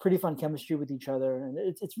pretty fun chemistry with each other, and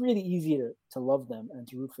it's really easy to love them and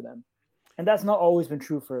to root for them. And that's not always been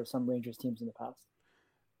true for some Rangers teams in the past.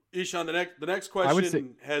 Ishaan, the next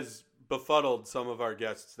question has befuddled some of our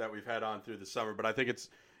guests that we've had on through the summer, but I think it's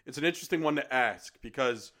an interesting one to ask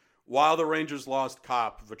because while the Rangers lost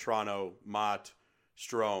Kopp, Vetrano, Mott,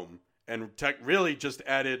 Strome, and really just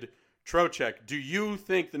added Trocheck, do you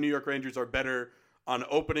think the New York Rangers are better on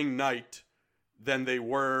opening night than they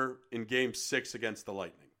were in Game 6 against the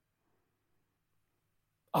Lightning?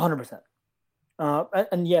 100%.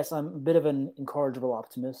 And yes, I'm a bit of an incorrigible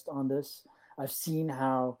optimist on this. I've seen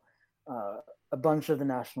how a bunch of the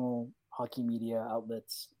national hockey media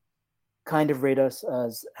outlets kind of rate us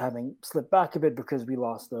as having slipped back a bit because we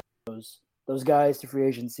lost those guys to free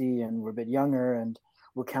agency and we're a bit younger and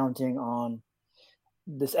we're counting on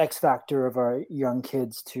this X factor of our young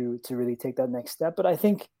kids to really take that next step. But I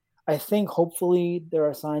think hopefully there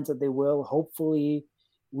are signs that they will. Hopefully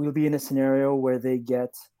we'll be in a scenario where they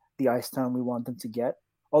get the ice time we want them to get.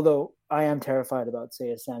 Although I am terrified about,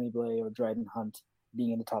 say, a Sammy Blais or Dryden Hunt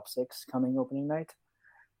being in the top 6 coming opening night.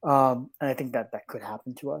 And I think that could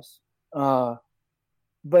happen to us.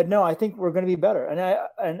 But no, I think we're going to be better.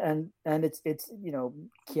 And it's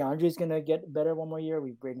Keandre is going to get better one more year.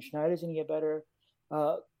 Braden Schneider's going to get better.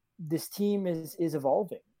 This team is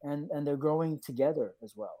evolving and they're growing together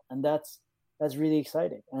as well. And that's really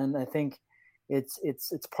exciting. And I think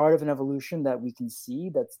it's part of an evolution that we can see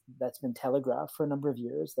that's been telegraphed for a number of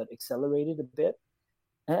years that accelerated a bit.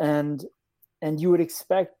 And you would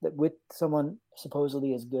expect that with someone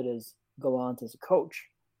supposedly as good as Gallant as a coach,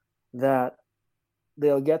 that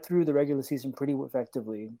they'll get through the regular season pretty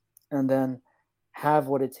effectively and then have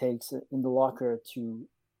what it takes in the locker to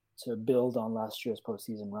build on last year's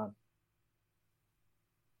postseason run.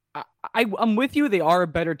 I'm with you. They are a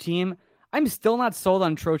better team. I'm still not sold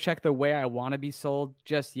on Trocheck the way I want to be sold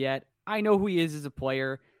just yet. I know who he is as a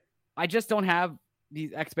player. I just don't have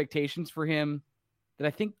these expectations for him that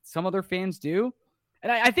I think some other fans do.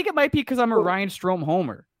 And I think it might be because I'm a Ryan Strome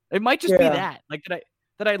homer. It might just be that. Like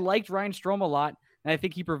that I liked Ryan Strome a lot. And I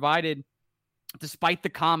think he provided, despite the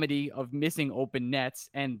comedy of missing open nets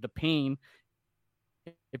and the pain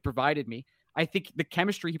it provided me, I think the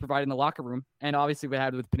chemistry he provided in the locker room, and obviously what I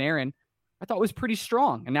had with Panarin, I thought was pretty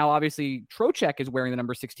strong. And now obviously Trocheck is wearing the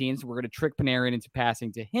number 16, so we're going to trick Panarin into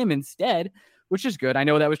passing to him instead, which is good. I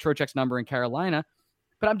know that was Trocheck's number in Carolina,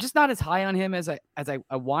 but I'm just not as high on him as I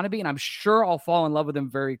want to be, and I'm sure I'll fall in love with him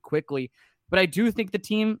very quickly. But I do think the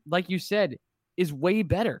team, like you said, is way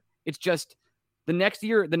better. It's just the next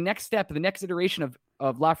year, the next step, the next iteration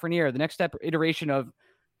of Lafreniere, the next iteration of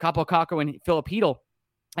Kaapo Kakko and Filip Chytil.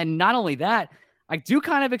 And not only that, I do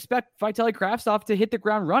kind of expect Vitaly Kravtsov to hit the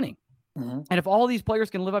ground running. Mm-hmm. And if all these players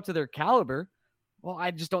can live up to their caliber, well,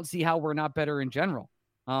 I just don't see how we're not better in general.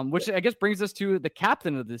 Which I guess brings us to the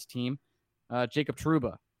captain of this team, Jacob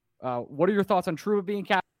Trouba. What are your thoughts on Trouba being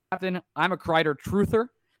captain? I'm a Kreider truther,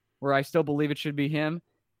 where I still believe it should be him.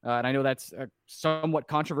 And I know that's a somewhat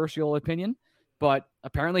controversial opinion, but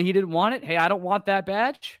apparently he didn't want it. Hey, I don't want that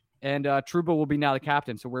badge. And Trouba will be now the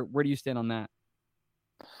captain. So where do you stand on that?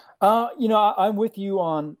 I'm with you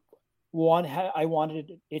on one. I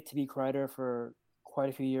wanted it to be Kreider for quite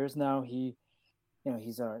a few years now.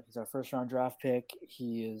 He's our first round draft pick.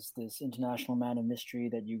 He is this international man of mystery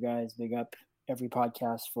that you guys big up every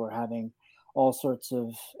podcast for having all sorts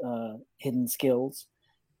of hidden skills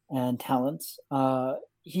and talents.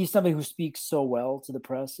 He's somebody who speaks so well to the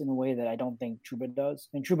press in a way that I don't think Trouba does.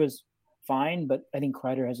 And Trouba's fine, but I think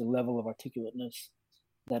Kreider has a level of articulateness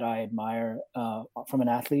that I admire from an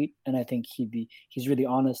athlete, and I think he's really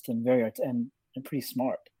honest and very and pretty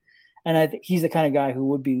smart. And I think he's the kind of guy who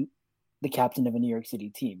would be the captain of a New York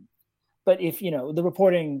City team. But if the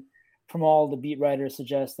reporting from all the beat writers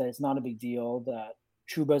suggests that it's not a big deal, that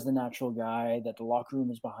Trouba's the natural guy, that the locker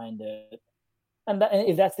room is behind it, And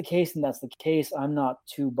if that's the case, then that's the case. I'm not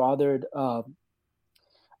too bothered.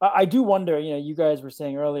 I do wonder, you guys were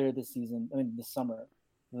saying earlier this summer,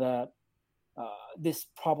 that this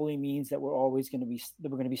probably means that we're going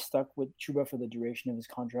to be stuck with Trouba for the duration of his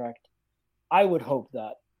contract. I would hope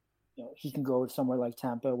that he can go somewhere like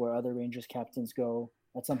Tampa, where other Rangers captains go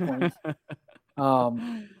at some point.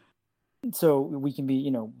 So we can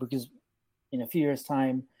be, because in a few years'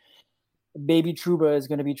 time, baby Trouba is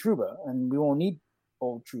going to be Trouba, and we won't need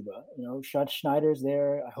old Trouba. Schneider's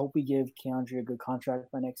there. I hope we give Keandre a good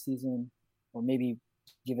contract by next season, or maybe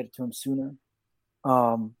give it to him sooner.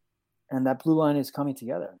 And that blue line is coming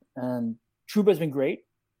together. And Trouba's been great.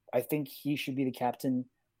 I think he should be the captain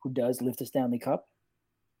who does lift the Stanley Cup.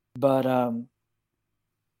 But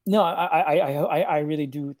no, I really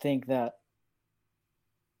do think that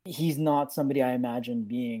he's not somebody I imagine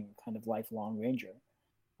being kind of lifelong Ranger.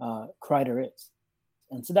 Kreider is.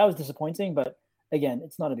 And so that was disappointing, but again,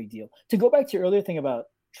 it's not a big deal. To go back to your earlier thing about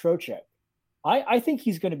Trocheck, I think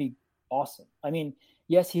he's going to be awesome. I mean,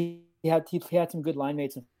 yes, he had some good line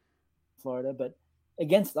mates in Florida, but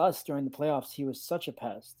against us during the playoffs, he was such a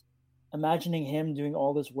pest. Imagining him doing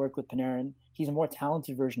all this work with Panarin, he's a more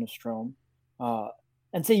talented version of Strome.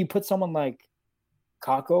 And say you put someone like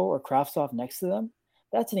Kakko or Kravtsov next to them,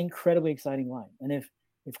 that's an incredibly exciting line. And if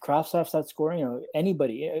Kravtsov starts scoring,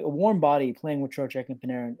 anybody, a warm body playing with Trocheck and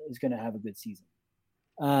Panarin is going to have a good season.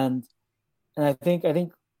 And I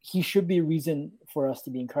think he should be a reason for us to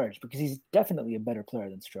be encouraged, because he's definitely a better player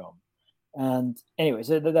than Strome. And anyway,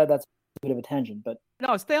 so that's a bit of a tangent, but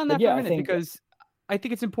no, stay on that for a minute, because I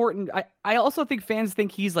think it's important. I also think fans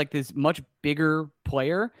think he's like this much bigger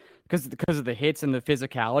player because of the hits and the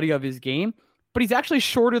physicality of his game, but he's actually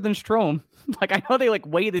shorter than Strome. Like, I know they like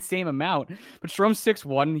weigh the same amount, but Strome's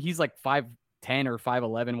 6'1", he's like 5'10" or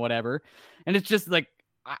 5'11", whatever. And it's just like,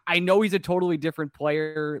 I know he's a totally different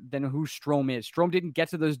player than who Strome is. Strome didn't get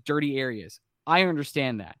to those dirty areas. I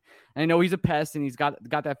understand that. And I know he's a pest and he's got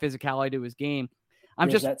that physicality to his game. I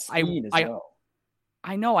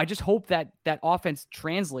know. I just hope that offense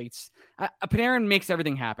translates. Panarin makes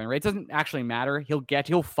everything happen, right? It doesn't actually matter.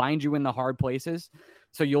 He'll find you in the hard places,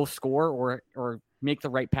 so you'll score or make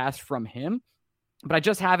the right pass from him. But I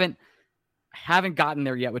just haven't gotten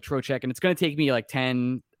there yet with Trocheck, and it's going to take me like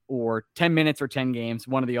 10 minutes or 10 games,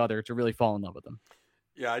 one or the other, to really fall in love with him.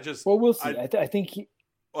 Yeah, we'll see. I think he.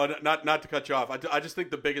 Well, not to cut you off. I just think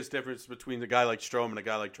the biggest difference between a guy like Strome and a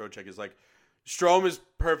guy like Trocheck is like, Strome is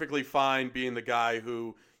perfectly fine being the guy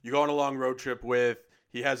who you go on a long road trip with.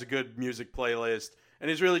 He has a good music playlist, and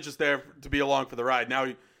he's really just there to be along for the ride. Now,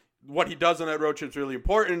 what he does on that road trip is really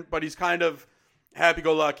important, but he's kind of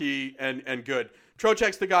happy-go-lucky and good.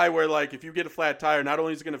 Trocheck's the guy where, like, if you get a flat tire, not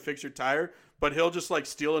only is he going to fix your tire, but he'll just, like,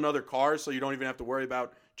 steal another car so you don't even have to worry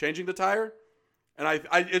about changing the tire. And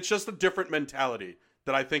it's just a different mentality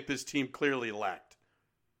that I think this team clearly lacked.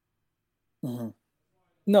 Mm-hmm.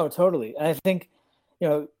 No, totally. And I think,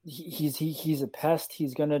 he's a pest.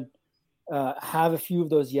 He's going to have a few of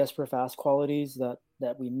those Jesper Fast qualities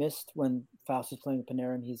that we missed when Fast was playing with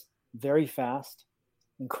Panarin. He's very fast,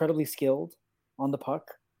 incredibly skilled on the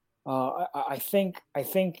puck. I think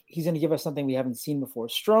he's going to give us something we haven't seen before.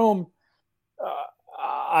 Strome,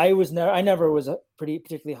 I never was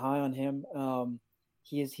particularly high on him.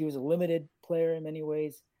 He was a limited player in many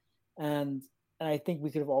ways, and I think we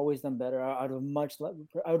could have always done better. I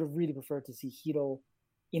would have really preferred to see Chytil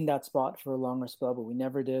in that spot for a longer spell, but we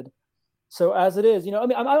never did. So as it is,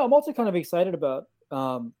 I'm also kind of excited about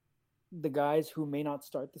the guys who may not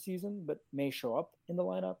start the season but may show up in the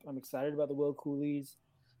lineup. I'm excited about the Will Coolies,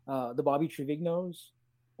 the Bobby Trevignos,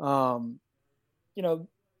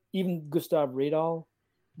 even Gustav Radal.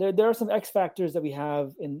 There are some X factors that we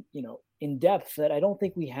have in depth that I don't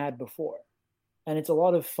think we had before, and it's a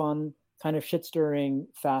lot of fun, kind of shit-stirring,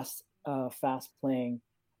 fast playing,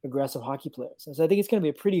 aggressive hockey players. And so I think it's going to be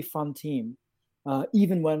a pretty fun team,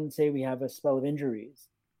 even when, say, we have a spell of injuries.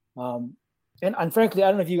 And frankly, I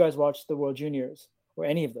don't know if you guys watched the World Juniors or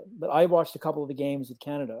any of them, but I watched a couple of the games with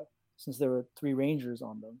Canada since there were 3 Rangers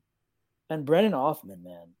on them. And Brennan Hoffman,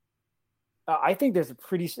 man, I think there's a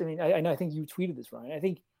pretty. I think you tweeted this, Ryan. I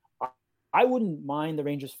think I wouldn't mind the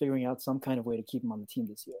Rangers figuring out some kind of way to keep him on the team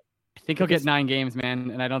this year. I think he'll get 9 games, man,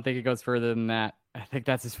 and I don't think it goes further than that. I think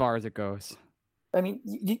that's as far as it goes. I mean,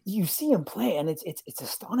 you see him play, and it's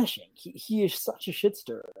astonishing. He is such a shit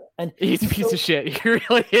stirrer, and he's a piece of shit. He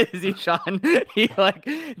really is, Ishaan. He like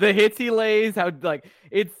the hits he lays. How like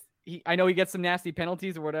it's. I know he gets some nasty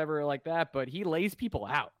penalties or whatever like that, but he lays people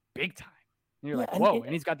out big time. And you're like, whoa!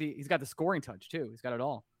 And he's got the scoring touch too. He's got it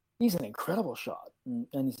all. He's an incredible shot, and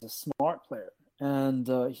he's a smart player.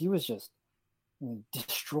 And he was just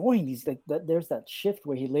destroying these. There's that shift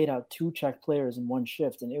where he laid out 2 Czech players in one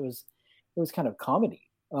shift, and it was kind of comedy.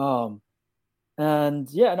 And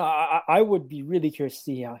yeah, no, I would be really curious to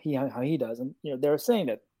see how he does. And they're saying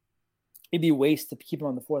that it'd be a waste to keep him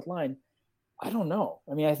on the fourth line. I don't know.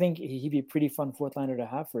 I mean, I think he'd be a pretty fun fourth liner to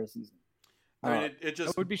have for a season. I mean,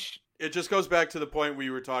 it just goes back to the point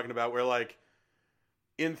we were talking about, where like,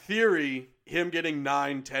 in theory, him getting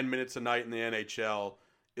 9-10 minutes a night in the NHL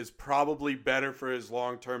is probably better for his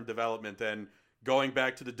long-term development than going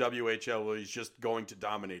back to the WHL where he's just going to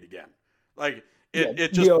dominate again. Like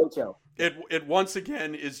it once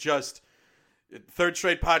again is just third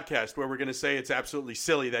straight podcast where we're going to say it's absolutely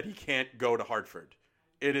silly that he can't go to Hartford.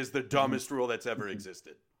 It is the dumbest rule that's ever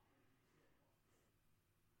existed.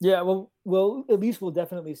 Yeah, well, at least we'll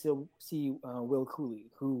definitely still see Will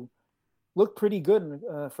Cooley, who looked pretty good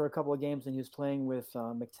for a couple of games, and he was playing with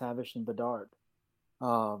McTavish and Bedard.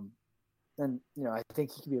 And I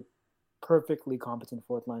think he could be a perfectly competent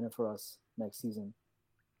fourth liner for us next season.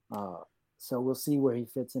 So we'll see where he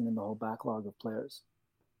fits in the whole backlog of players.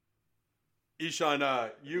 Ishaan,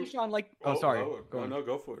 sorry.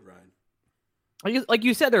 Go for it, Ryan. Like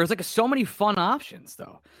you said, there was like so many fun options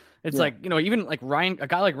though. It's like, even like a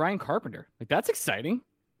guy like Ryan Carpenter, like that's exciting.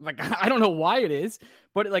 Like, I don't know why it is,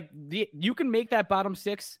 but like you can make that bottom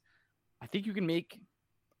 6. I think you can make,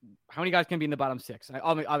 how many guys can be in the bottom 6?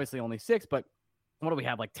 Obviously only 6, but what do we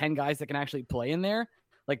have? Like 10 guys that can actually play in there.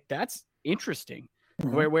 Like that's interesting.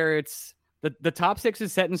 Mm-hmm. Where it's the top 6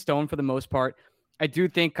 is set in stone for the most part. I do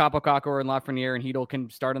think Kapokako and Lafreniere and Hedl can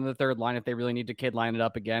start on the third line if they really need to kid line it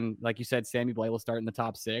up again. Like you said, Sammy Blais will start in the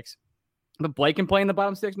top 6. But Blake can play in the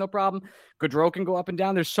bottom 6, no problem. Gaudreau can go up and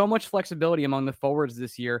down. There's so much flexibility among the forwards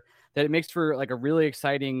this year that it makes for like a really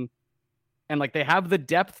exciting, and like they have the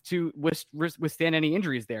depth to withstand any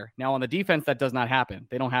injuries there. Now on the defense, that does not happen.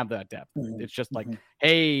 They don't have that depth. Mm-hmm. It's just like,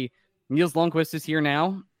 hey, Niels Lundqvist is here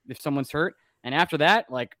now if someone's hurt. And after that,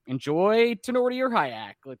 like, enjoy Tharoor or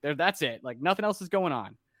Hayak. Like, that's it. Like, nothing else is going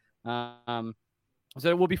on. So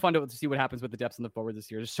it will be fun to see what happens with the depths in the forward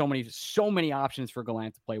this year. There's so many options for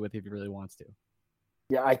Gallant to play with if he really wants to.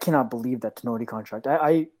 Yeah, I cannot believe that Tharoor contract.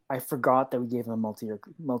 I forgot that we gave him a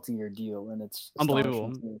multi-year deal, and it's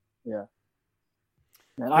unbelievable. Yeah.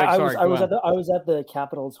 And I was at the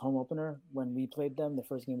Capitals home opener when we played them the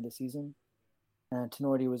first game of the season, and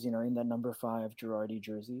Tharoor was in that number 5 Girardi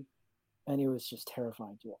jersey. And it was just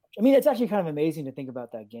terrifying to watch. I mean, it's actually kind of amazing to think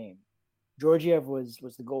about that game. Georgiev was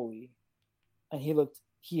the goalie, and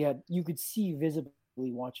you could see visibly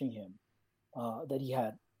watching him that he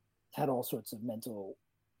had all sorts of mental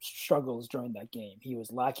struggles during that game. He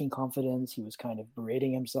was lacking confidence. He was kind of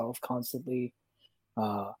berating himself constantly.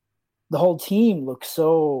 The whole team looked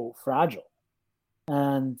so fragile.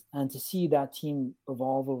 And to see that team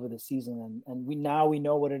evolve over the season, and we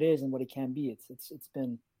know what it is and what it can be. It's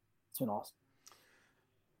been awesome.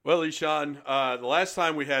 Well, Ishaan, the last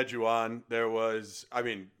time we had you on, there was,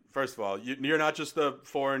 first of all, you're not just the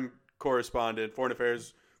foreign correspondent, foreign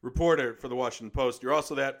affairs reporter for the Washington Post. You're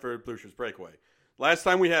also that for Blue Shirts Breakaway. Last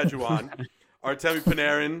time we had you on, Artemi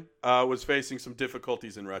Panarin was facing some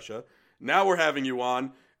difficulties in Russia. Now we're having you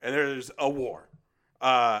on, and there's a war,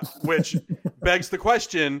 which begs the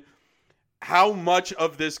question, how much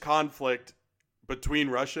of this conflict between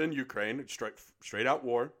Russia and Ukraine, straight out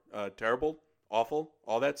war, terrible, awful,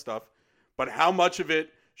 all that stuff. But how much of it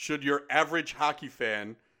should your average hockey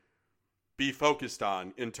fan be focused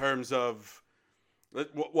on in terms of,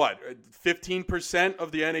 what, 15%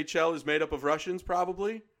 of the NHL is made up of Russians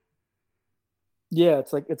probably? Yeah,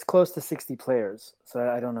 it's close to 60 players. So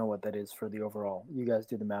I don't know what that is for the overall. You guys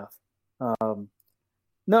do the math.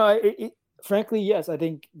 No, frankly, yes, I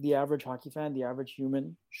think the average hockey fan, the average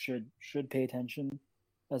human should pay attention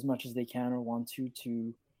as much as they can or want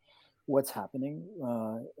to what's happening.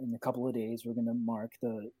 In a couple of days, we're going to mark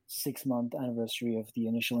the 6-month anniversary of the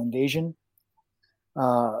initial invasion.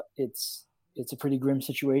 It's a pretty grim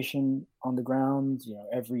situation on the ground,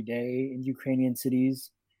 every day in Ukrainian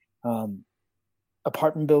cities.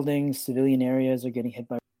 Apartment buildings, civilian areas are getting hit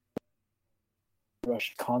by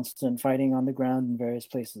Russian constant fighting on the ground in various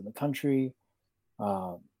places in the country.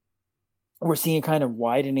 We're seeing a kind of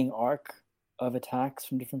widening arc of attacks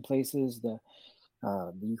from different places. The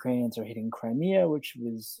Ukrainians are hitting Crimea, which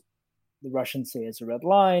was, the Russians say, is a red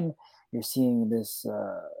line. You're seeing this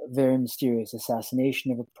very mysterious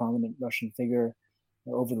assassination of a prominent Russian figure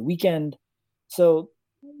over the weekend. So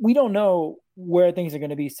we don't know where things are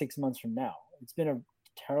going to be 6 months from now. It's been a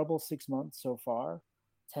terrible 6 months so far.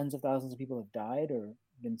 Tens of thousands of people have died or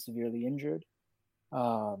been severely injured. There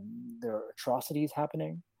are atrocities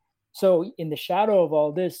happening. So in the shadow of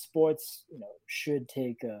all this, sports, should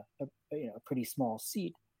take a pretty small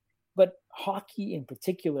seat. But hockey in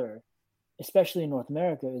particular, especially in North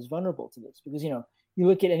America, is vulnerable to this because you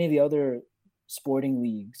look at any of the other sporting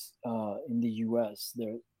leagues in the U.S.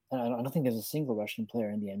 I don't think there's a single Russian player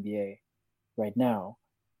in the NBA right now.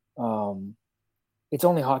 It's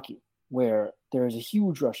only hockey where there is a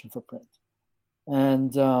huge Russian footprint,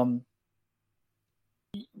 and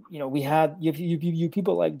we have you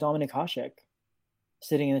people like Dominik Hasek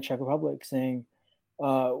sitting in the Czech Republic saying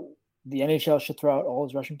the NHL should throw out all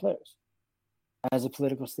its Russian players as a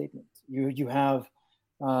political statement. You have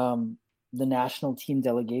the national team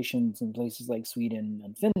delegations in places like Sweden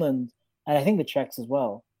and Finland, and I think the Czechs as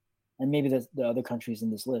well, and maybe the other countries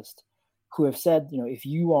in this list, who have said, if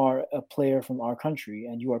you are a player from our country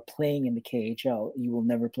and you are playing in the KHL, you will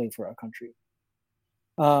never play for our country.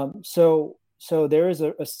 So there is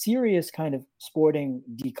a serious kind of sporting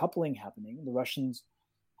decoupling happening. The Russians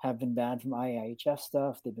have been banned from IIHF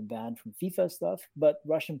stuff. They've been banned from FIFA stuff. But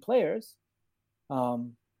Russian players are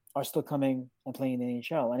still coming and playing in the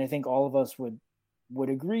NHL. And I think all of us would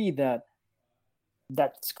agree that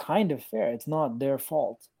that's kind of fair. It's not their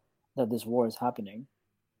fault that this war is happening.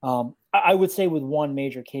 I would say with one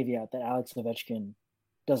major caveat that Alex Ovechkin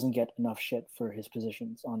doesn't get enough shit for his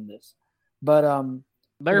positions on this. But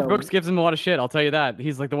Larry Brooks gives him a lot of shit. I'll tell you that.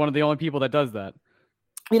 He's like one of the only people that does that.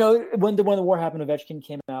 When the war happened, Ovechkin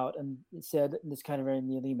came out and said this kind of very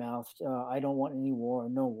mealy-mouthed, I don't want any war,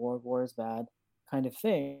 no war is bad kind of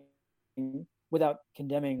thing, without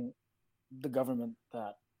condemning the government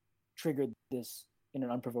that triggered this in an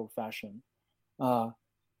unprovoked fashion.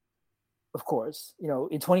 Of course,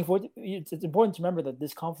 in 2014, it's important to remember that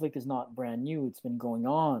this conflict is not brand new. It's been going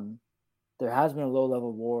on. There has been a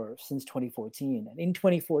low-level war since 2014. And in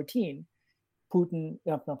 2014,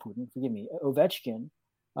 Ovechkin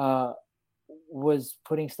was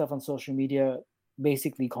putting stuff on social media,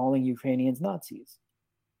 basically calling Ukrainians Nazis.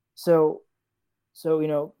 So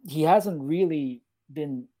he hasn't really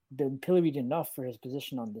been pilloried enough for his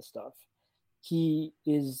position on this stuff. He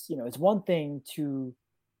is, it's one thing to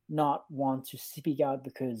not want to speak out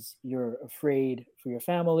because you're afraid for your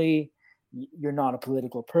family. You're not a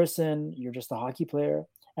political person. You're just a hockey player.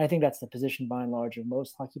 And I think that's the position by and large of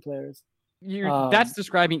most hockey players. That's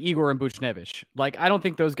describing Igor and Buchnevich. Like, I don't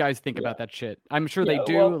think those guys think about that shit. I'm sure they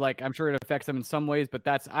do. I'm sure it affects them in some ways, but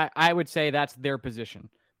I would say that's their position,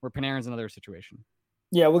 where Panarin's another situation.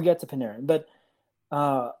 Yeah, we'll get to Panarin. But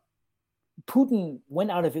Putin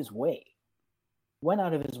went out of his way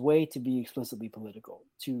to be explicitly political,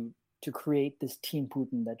 to create this Team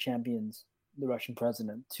Putin that champions the Russian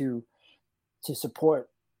president, to support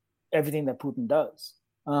everything that Putin does.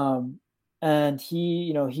 And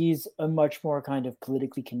he's a much more kind of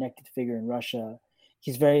politically connected figure in Russia.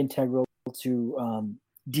 He's very integral to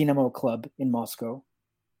Dynamo Club in Moscow.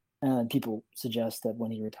 And people suggest that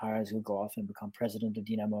when he retires, he'll go off and become president of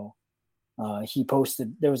Dynamo.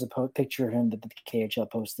 There was a picture of him that the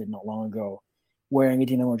KHL posted not long ago, wearing a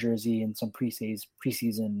Dynamo jersey in some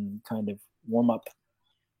preseason kind of warm-up.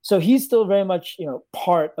 So he's still very much,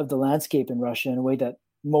 part of the landscape in Russia in a way that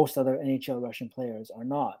most other NHL Russian players are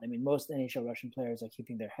not. I mean, most NHL Russian players are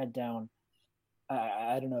keeping their head down.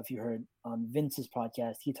 I don't know if you heard on Vince's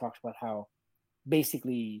podcast, he talked about how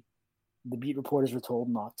basically the beat reporters were told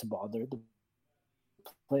not to bother the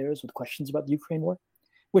players with questions about the Ukraine war,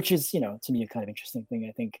 which is, to me, a kind of interesting thing.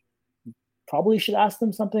 I think you probably should ask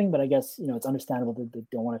them something, but I guess, it's understandable that they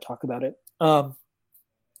don't want to talk about it.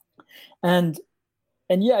 And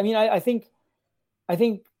yeah, I mean, I think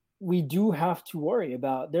we do have to worry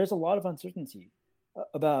about, there's a lot of uncertainty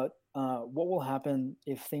about what will happen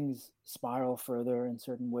if things spiral further in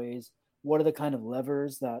certain ways. What are the kind of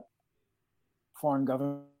levers that foreign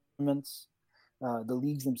governments, the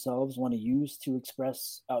leagues themselves want to use to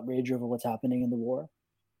express outrage over what's happening in the war?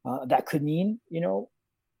 That could mean,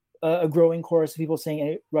 a growing chorus of people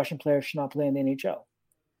saying Russian players should not play in the NHL,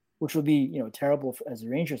 which would be, terrible as a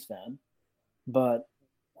Rangers fan. But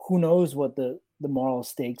who knows what the moral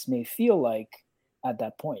stakes may feel like at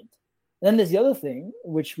that point. And then there's the other thing,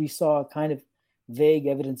 which we saw kind of vague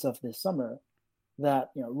evidence of this summer, that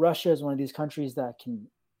Russia is one of these countries that can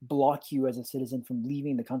block you as a citizen from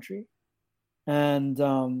leaving the country.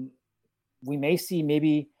 And we may see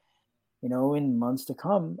maybe, in months to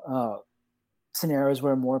come, scenarios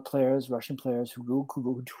where more players, Russian players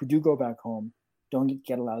who do go back home, don't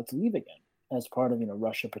get allowed to leave again as part of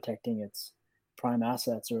Russia protecting its prime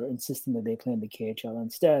assets or insisting that they play in the KHL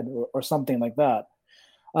instead or something like that.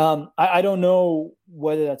 I don't know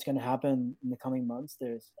whether that's going to happen in the coming months.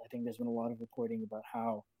 I think there's been a lot of reporting about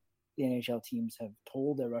how the NHL teams have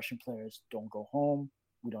told their Russian players, don't go home.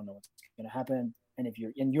 We don't know what's going to happen.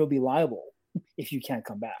 And you'll be liable if you can't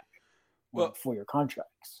come back for your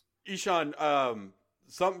contracts. Ishaan,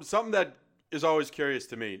 something that is always curious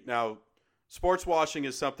to me. Now, sports washing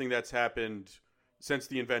is something that's happened since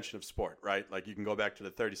the invention of sport, right? Like you can go back to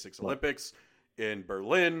the 36 Olympics in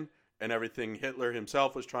Berlin and everything Hitler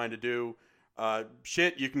himself was trying to do.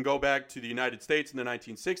 You can go back to the United States in the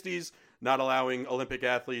 1960s, not allowing Olympic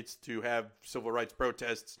athletes to have civil rights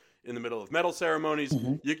protests in the middle of medal ceremonies.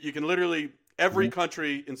 Mm-hmm. You can literally, every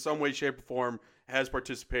country in some way, shape, or form has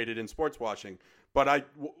participated in sports washing. But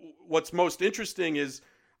what's most interesting is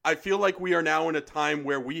I feel like we are now in a time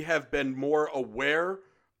where we have been more aware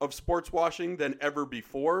of sports washing than ever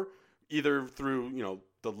before, either through,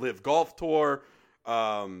 the Live Golf Tour,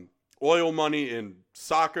 oil money in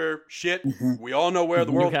soccer, shit. Mm-hmm. We all know where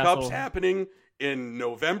the World Cup's happening in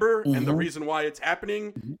November and the reason why it's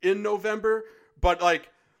happening in November. But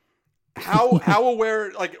how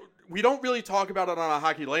aware, we don't really talk about it on a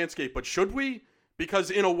hockey landscape, but should we?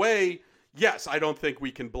 Because in a way, yes, I don't think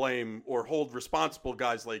we can blame or hold responsible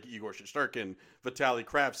guys like Igor Shesterkin, Vitaly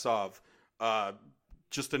Kravtsov,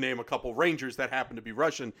 just to name a couple Rangers that happen to be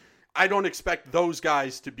Russian. I don't expect those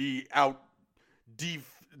guys to be out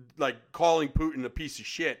calling Putin a piece of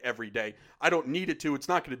shit every day. I don't need it to. It's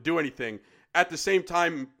not going to do anything. At the same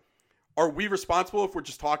time, are we responsible if we're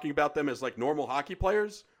just talking about them as normal hockey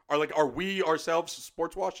players? Are we ourselves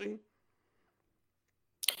sports washing?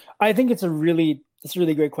 I think it's a really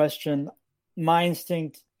great question. My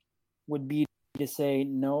instinct would be to say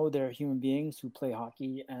no. They're human beings who play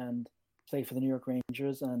hockey and play for the New York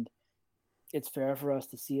Rangers, and it's fair for us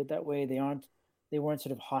to see it that way. They weren't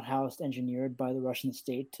sort of hothoused engineered by the Russian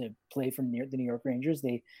state to play for the New York Rangers.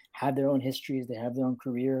 They have their own histories. They have their own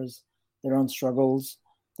careers, their own struggles,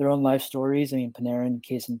 their own life stories. I mean, Panarin,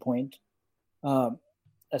 case in point,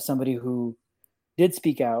 as somebody who did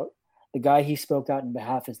speak out, the guy he spoke out in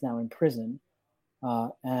behalf is now in prison.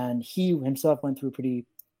 And he himself went through a pretty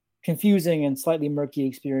confusing and slightly murky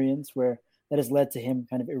experience where that has led to him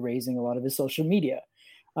kind of erasing a lot of his social media.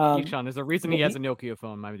 Ishaan, there's a reason he has a Nokia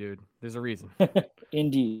phone, my dude. There's a reason.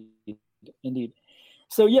 Indeed.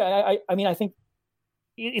 So, yeah, I mean, I think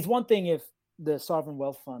it's one thing if the sovereign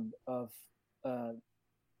wealth fund of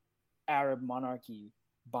Arab monarchy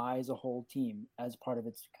buys a whole team as part of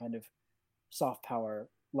its kind of soft power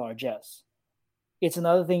largesse. It's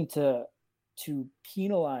another thing to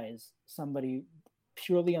penalize somebody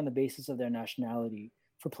purely on the basis of their nationality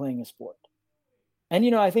for playing a sport.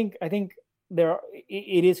 And, I think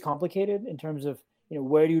it is complicated in terms of,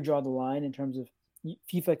 where do you draw the line in terms of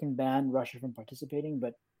FIFA can ban Russia from participating,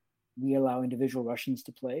 but we allow individual Russians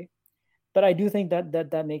to play. But I do think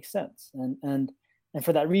that makes sense. And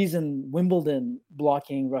for that reason, Wimbledon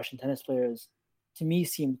blocking Russian tennis players to me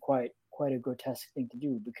seemed quite a grotesque thing to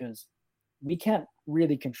do, because we can't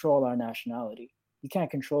really control our nationality. You can't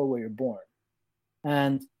control where you're born.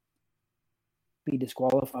 And we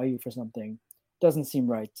disqualify you for something doesn't seem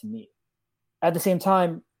right to me. At the same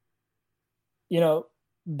time,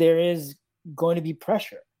 there is going to be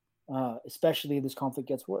pressure, especially if this conflict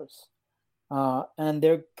gets worse. And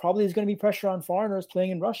there probably is going to be pressure on foreigners playing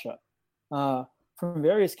in Russia from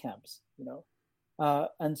various camps,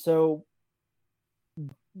 And so,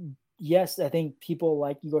 yes, I think people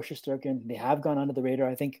like Igor Shesterkin, they have gone under the radar.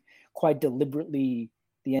 I think quite deliberately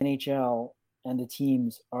the NHL and the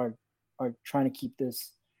teams are trying to keep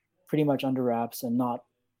this pretty much under wraps and not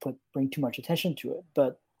bring too much attention to it.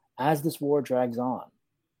 But as this war drags on,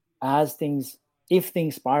 if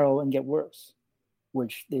things spiral and get worse,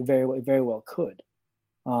 which they very well could,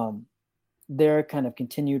 their kind of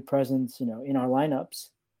continued presence, in our lineups,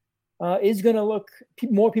 is going to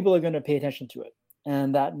more people are going to pay attention to it,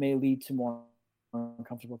 and that may lead to more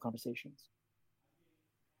uncomfortable conversations.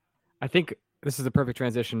 I think this is the perfect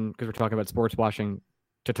transition, because we're talking about sports washing,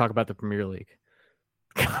 to talk about the Premier League.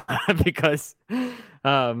 Because,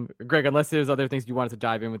 Greg, unless there's other things you wanted to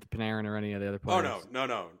dive in with the Panarin or any of the other players.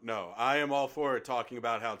 Oh, no. I am all for talking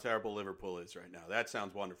about how terrible Liverpool is right now. That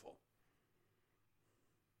sounds wonderful.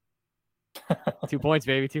 2 points,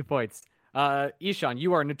 baby. 2 points. Ishaan,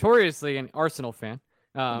 you are notoriously an Arsenal fan.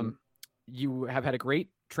 You have had a great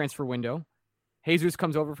transfer window. Jesus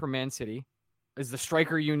comes over from Man City. Is the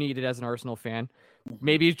striker you needed as an Arsenal fan.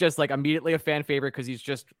 Maybe he's just immediately a fan favorite because he's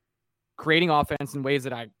just creating offense in ways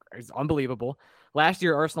that is unbelievable. Last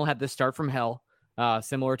year, Arsenal had this start from hell,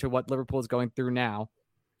 similar to what Liverpool is going through now.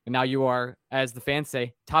 And now you are, as the fans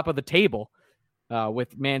say, top of the table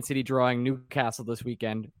with Man City drawing Newcastle this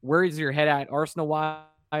weekend. Where is your head at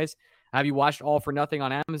Arsenal-wise? Have you watched All for Nothing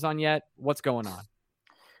on Amazon yet? What's going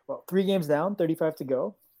on? 3 games down, 35 to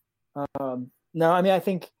go. No, I mean, I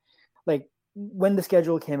think like when the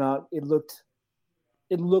schedule came out, it looked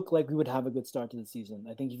like we would have a good start to the season.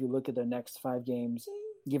 I think if you look at their next 5 games,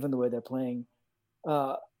 given the way they're playing,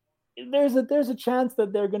 there's a chance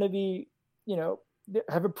that they're going to be,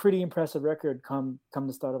 have a pretty impressive record come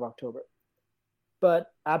the start of October.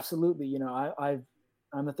 But absolutely,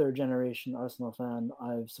 I'm a 3rd generation Arsenal fan.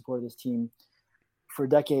 I've supported this team for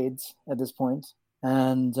decades at this point,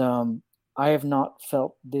 and I have not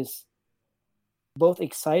felt this both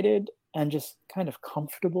excited and just kind of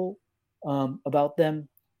comfortable about them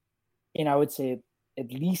in, I would say,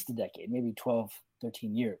 at least a decade, maybe 12,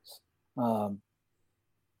 13 years. And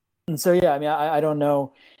so, yeah, I mean, I don't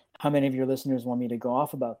know how many of your listeners want me to go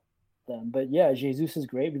off about them, but yeah, Jesus is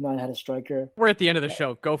great. We've not had a striker. We're at the end of the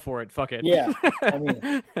show. Go for it. Fuck it. Yeah. I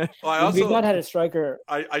mean, we've not had a striker.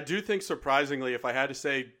 I do think, surprisingly, if I had to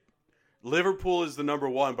say, Liverpool is the number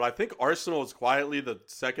 1, but I think Arsenal is quietly the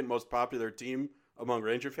 2nd most popular team among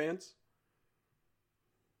Ranger fans.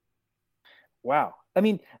 Wow. I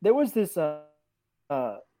mean, there was this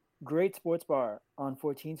great sports bar on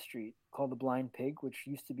 14th Street called the Blind Pig, which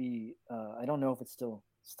used to be, I don't know if it's still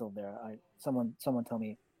there. Someone tell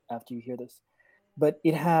me after you hear this. But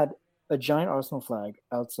it had a giant Arsenal flag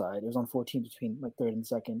outside. It was on 14th between like 3rd and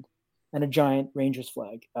 2nd, and a giant Rangers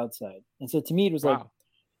flag outside. And so to me, it was like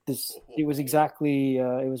this. It was exactly.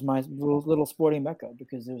 It was my little sporting mecca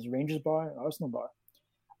because there was a Rangers bar and Arsenal bar.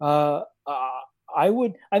 I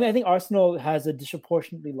think Arsenal has a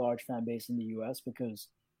disproportionately large fan base in the U.S. because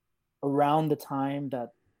around the time that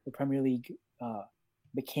the Premier League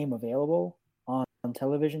became available on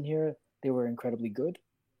television here, they were incredibly good.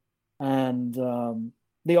 And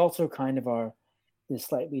they also kind of are this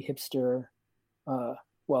slightly hipster,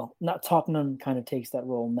 not Tottenham kind of takes that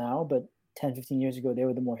role now, but 10, 15 years ago, they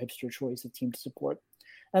were the more hipster choice of team to support.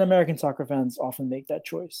 And American soccer fans often make that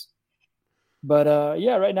choice. But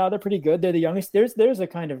right now they're pretty good. They're the youngest. There's a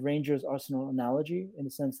kind of Rangers Arsenal analogy in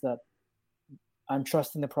the sense that I'm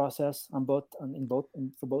trusting the process for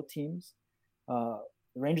both teams. The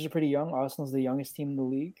Rangers are pretty young. Arsenal's the youngest team in the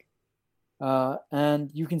league. And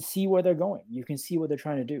you can see where they're going. You can see what they're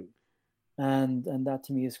trying to do. And that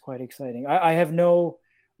to me is quite exciting. I have no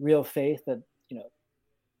real faith that,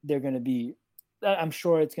 they're going to be, I'm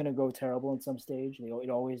sure it's going to go terrible in some stage. It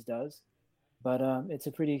always does. But it's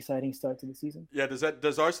a pretty exciting start to the season. Yeah,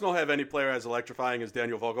 does Arsenal have any player as electrifying as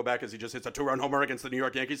Daniel Vogelback as he just hits a 2-run homer against the New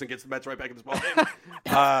York Yankees and gets the Mets right back in this ball game?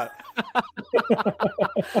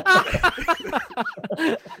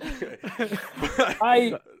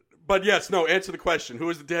 But yes, no, answer the question. Who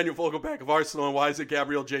is the Daniel Vogelback of Arsenal and why is it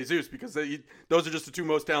Gabriel Jesus? Because those are just the 2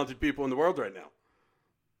 most talented people in the world right now.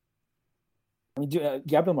 I mean,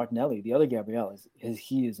 Gabriel Martinelli, the other Gabriel,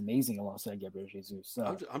 he is amazing alongside Gabriel Jesus.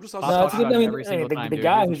 So. I'm just the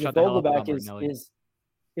guy who's the Vogelback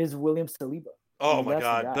is William Saliba. Oh my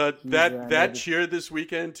God, that cheer this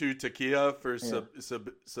weekend to Takia for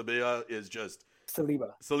Sabia is just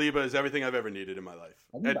Saliba is everything I've ever needed in my life.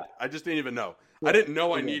 And I just didn't even know. Yeah. I didn't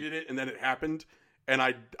know I needed it, and then it happened, and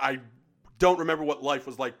I don't remember what life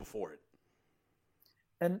was like before it.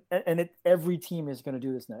 And every team is going to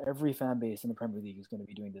do this now. Every fan base in the Premier League is going to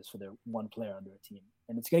be doing this for their one player on their team.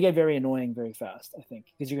 And it's going to get very annoying very fast, I think,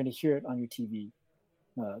 because you're going to hear it on your TV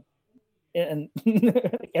and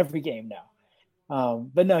every game now.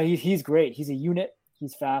 But no, he's great. He's a unit.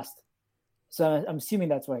 He's fast. So I'm assuming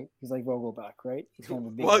that's why he's like Vogelback, right? He's kind of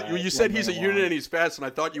a big guy. You said he's a unit and he's fast, and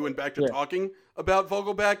I thought you went back to talking about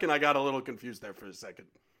Vogelback, and I got a little confused there for a second.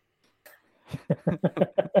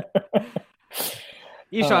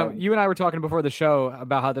 Ishaan, you and I were talking before the show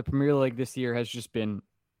about how the Premier League this year has just been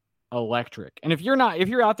electric. And if you're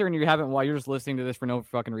out there and you haven't, you're just listening to this for no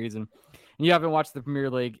fucking reason, and you haven't watched the Premier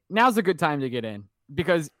League, now's a good time to get in,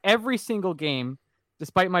 because every single game,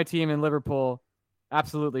 despite my team in Liverpool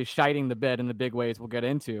absolutely shiting the bed in the big ways we'll get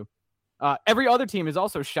into, every other team is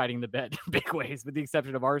also shiting the bed in big ways, with the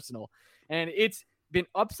exception of Arsenal. And it's been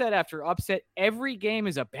upset after upset. Every game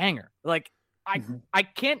is a banger. I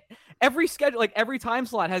can't, every schedule, every time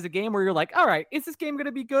slot has a game where you're like, all right, is this game going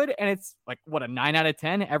to be good? And it's like, what, a 9 out of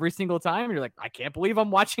 10 every single time. And you're like, I can't believe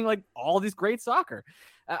I'm watching all this great soccer.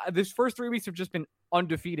 This first 3 weeks have just been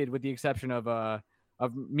undefeated, with the exception of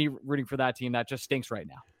me rooting for that team that just stinks right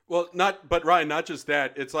now. Well, but Ryan, not just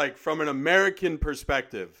that. It's like, from an American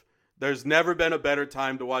perspective, there's never been a better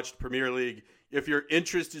time to watch the Premier League if your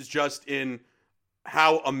interest is just in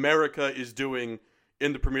how America is doing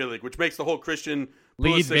in the Premier League, which makes the whole Christian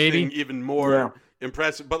Pulisic thing even more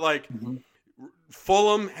impressive. But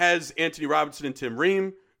Fulham has Anthony Robinson and Tim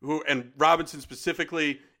Ream, and Robinson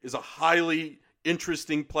specifically is a highly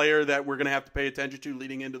interesting player that we're going to have to pay attention to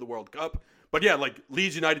leading into the World Cup. But yeah, like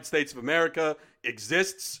Leeds United States of America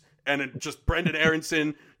exists, and just Brendan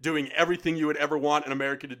Aronson doing everything you would ever want an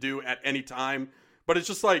American to do at any time. But it's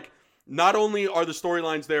just like, not only are the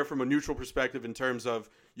storylines there from a neutral perspective in terms of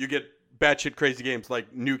you get batshit crazy games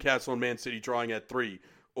like Newcastle and Man City drawing at 3,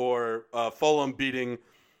 or Fulham beating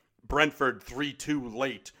Brentford 3-2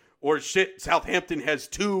 late, or Southampton has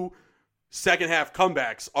 2 second half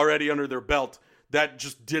comebacks already under their belt that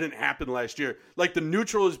just didn't happen last year. Like, the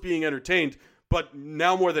neutral is being entertained, but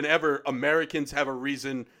now more than ever, Americans have a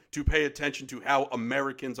reason to pay attention to how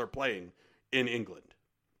Americans are playing in England.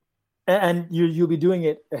 And you'll be doing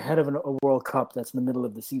it ahead of a World Cup that's in the middle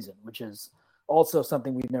of the season, which is also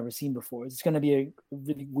something we've never seen before. It's going to be a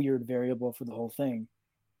really weird variable for the whole thing.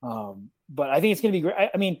 But I think it's going to be great.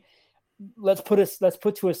 I mean, let's put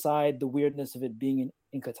to aside the weirdness of it being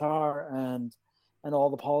in Qatar and all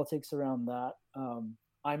the politics around that.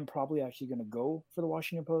 I'm probably actually going to go for the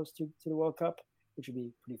Washington Post to the World Cup, which would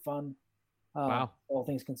be pretty fun. Wow. All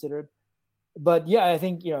things considered. But yeah, I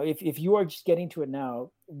think, if you are just getting to it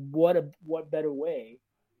now, what better way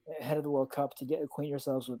ahead of the World Cup to acquaint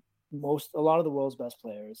yourselves with a lot of the world's best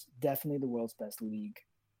players, definitely the world's best league.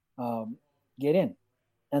 Get in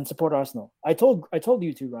and support Arsenal. I told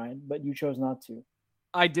you to, Ryan, but you chose not to.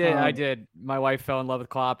 I did. My wife fell in love with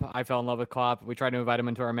Klopp. I fell in love with Klopp. We tried to invite him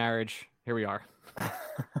into our marriage. Here we are.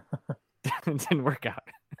 It didn't work out.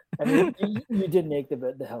 I mean, you did make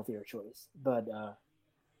the healthier choice, but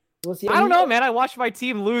we'll see. I don't know, man. I watched my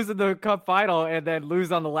team lose in the cup final and then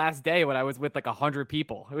lose on the last day when I was with like 100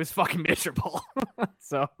 people. It was fucking miserable.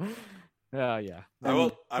 So, yeah. I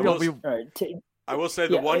will say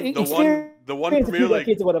the one Premier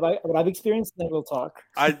League. What I've experienced, then we'll talk.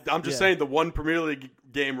 I'm just saying the one Premier League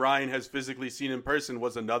game Ryan has physically seen in person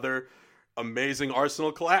was another amazing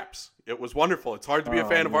Arsenal collapse. It was wonderful. It's hard to be a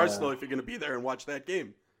fan of Arsenal if you're going to be there and watch that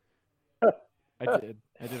game. I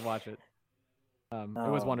did watch it.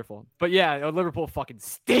 It was wonderful. But yeah, Liverpool fucking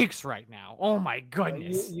stinks right now. Oh my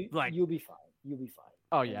goodness. You'll be fine. You'll be fine.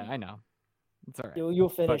 Oh yeah, I know. It's all right. You'll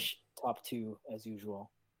finish top 2 as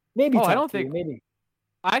usual. Maybe top 2. Maybe.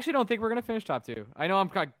 I actually don't think we're gonna finish top 2. I know I'm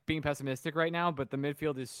kind of being pessimistic right now, but the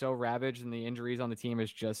midfield is so ravaged and the injuries on the team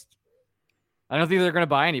is just. I don't think they're gonna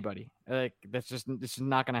buy anybody. Like it's just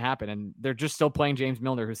not gonna happen, and they're just still playing James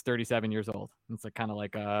Milner, who's 37 years old. It's like kind of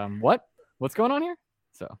like what's going on here?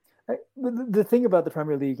 So. The thing about the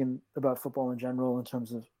Premier League and about football in general, in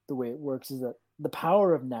terms of the way it works, is that the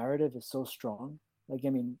power of narrative is so strong. Like, I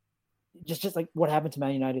mean, just like what happened to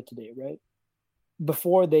Man United today, right?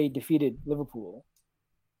 Before they defeated Liverpool,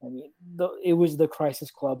 I mean, it was the crisis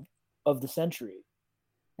club of the century.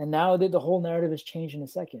 And now the whole narrative has changed in a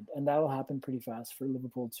second. And that'll happen pretty fast for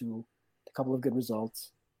Liverpool to a couple of good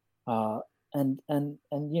results. And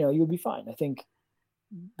you'll be fine. I think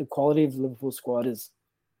the quality of the Liverpool squad is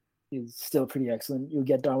still pretty excellent. You'll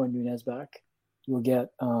get Darwin Núñez back. You'll get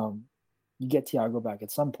Thiago back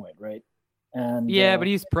at some point, right? And yeah, but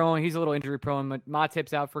he's prone. He's a little injury prone.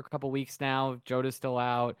 Matip's out for a couple weeks now. Jota's still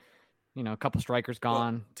out. A couple strikers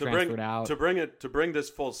gone, transferred out. To bring this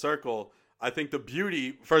full circle, I think the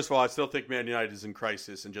beauty. First of all, I still think Man United is in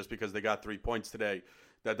crisis, and just because they got 3 points today,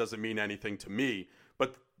 that doesn't mean anything to me.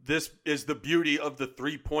 But this is the beauty of the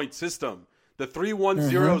 3-point system. The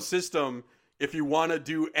 3-1-0 system, if you want to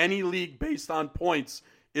do any league based on points,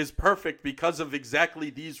 is perfect because of exactly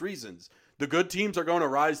these reasons. The good teams are going to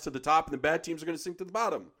rise to the top, and the bad teams are going to sink to the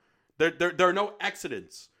bottom. There are no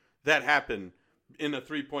accidents that happen in a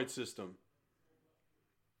 3-point system.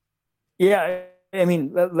 Yeah, I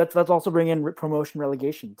mean, let's also bring in promotion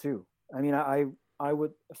relegation too. I mean, I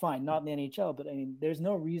would fine, not in the NHL, but I mean, there's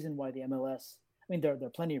no reason why the MLS. I mean, there are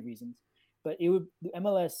plenty of reasons, but the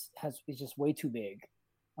MLS is just way too big.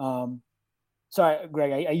 Sorry,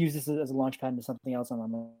 Greg, I use this as a launch pad into something else on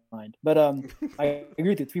my mind. But I agree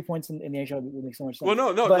with you. 3 points in the NHL would make so much sense.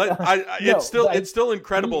 Well, no, but, it's still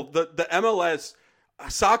incredible. The MLS,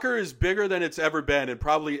 soccer is bigger than it's ever been and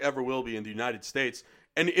probably ever will be in the United States.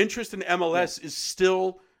 And interest in MLS is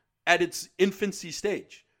still at its infancy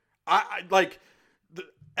stage. I like the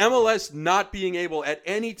MLS not being able at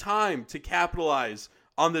any time to capitalize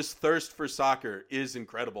on this thirst for soccer is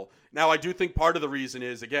incredible. Now, I do think part of the reason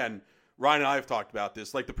is, again, Ryan and I have talked about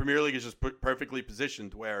this. Like, the Premier League is just perfectly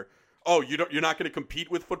positioned where, you're not going to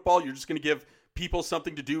compete with football. You're just going to give people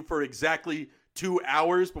something to do for exactly 2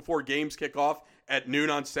 hours before games kick off at noon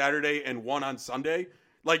on Saturday and 1 on Sunday.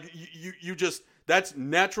 Like, you just, that's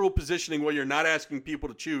natural positioning where you're not asking people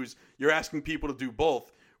to choose. You're asking people to do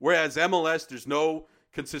both. Whereas MLS, there's no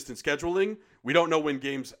consistent scheduling. We don't know when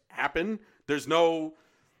games happen. There's no,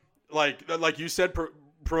 like you said,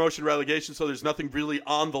 promotion relegation, so there's nothing really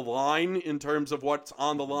on the line in terms of what's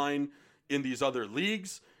on the line in these other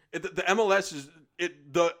leagues. The MLS is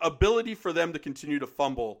the ability for them to continue to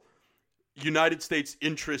fumble United States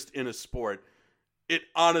interest in a sport. It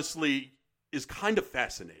honestly is kind of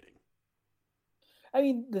fascinating. I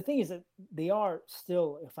mean, the thing is that they are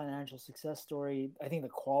still a financial success story. I think the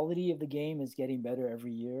quality of the game is getting better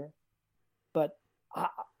every year. But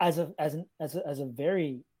as a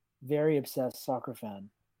very, very obsessed soccer fan,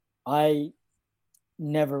 I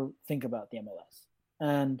never think about the MLS.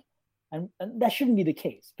 And that shouldn't be the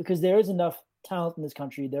case, because there is enough talent in this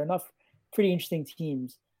country. There are enough pretty interesting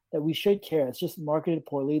teams that we should care. It's just marketed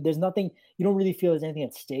poorly. There's nothing, you don't really feel there's anything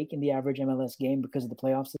at stake in the average MLS game because of the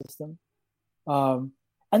playoff system. And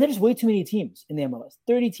there's way too many teams in the MLS.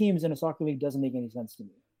 30 teams in a soccer league doesn't make any sense to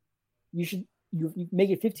me. You make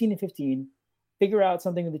it 15-15, figure out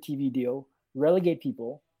something with the TV deal, relegate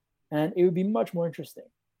people, and it would be much more interesting.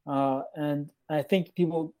 And I think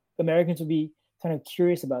Americans would be kind of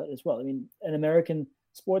curious about it as well. I mean, an American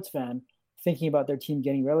sports fan thinking about their team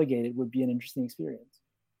getting relegated would be an interesting experience.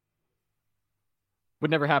 Would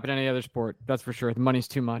never happen in any other sport, that's for sure. The money's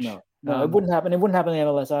too much. No, it wouldn't happen. It wouldn't happen in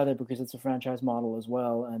the MLS either, because it's a franchise model as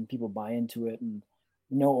well, and people buy into it, and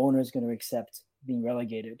no owner is going to accept being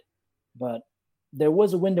relegated. But there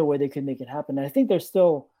was a window where they could make it happen. And I think there's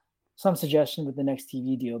still some suggestion with the next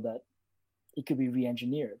TV deal that it could be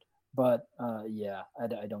re-engineered. But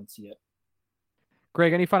I don't see it.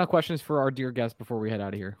 Greg, any final questions for our dear guest before we head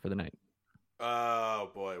out of here for the night? Oh,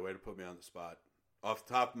 boy, way to put me on the spot. Off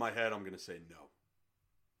the top of my head, I'm going to say no.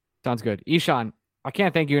 Sounds good. Ishaan, I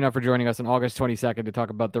can't thank you enough for joining us on August 22nd to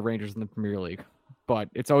talk about the Rangers in the Premier League. But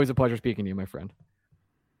it's always a pleasure speaking to you, my friend.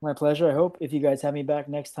 My pleasure. I hope if you guys have me back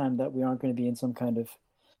next time that we aren't going to be in some kind of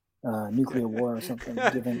nuclear war or something.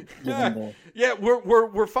 given the... Yeah,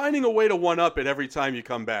 we're finding a way to one-up it every time you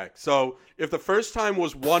come back. So if the first time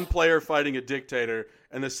was one player fighting a dictator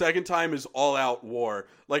and the second time is all-out war,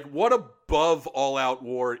 like what above all-out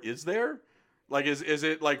war is there? Like, is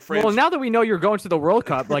it like France? Well, now that we know you're going to the World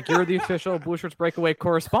Cup, like you're the official Blue Shirts Breakaway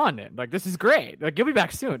correspondent. Like, this is great. Like, you'll be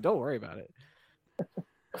back soon. Don't worry about it.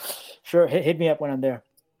 Sure. Hit me up when I'm there.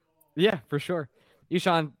 Yeah, for sure.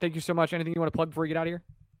 Ishaan, thank you so much. Anything you want to plug before you get out of here?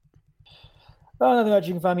 Nothing much.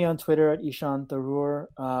 You can find me on Twitter at Ishaan Tharoor.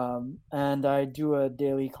 And I do a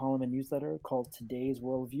daily column and newsletter called Today's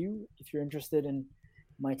Worldview. If you're interested in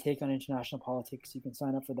my take on international politics, you can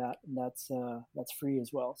sign up for that. And that's free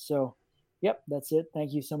as well. So, yep, that's it.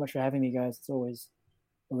 Thank you so much for having me, guys. It's always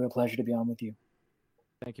a real pleasure to be on with you.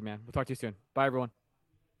 Thank you, man. We'll talk to you soon. Bye, everyone.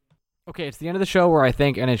 Okay, it's the end of the show where I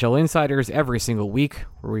thank NHL insiders every single week,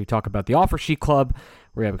 where we talk about the Offer Sheet Club,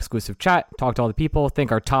 where we have exclusive chat, talk to all the people,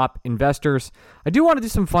 thank our top investors. I do want to do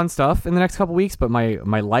some fun stuff in the next couple weeks, but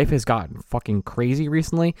my life has gotten fucking crazy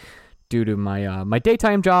recently due to my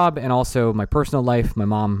daytime job and also my personal life. My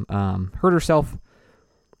mom hurt herself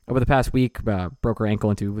over the past week, broke her ankle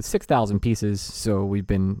with 6,000 pieces, so we've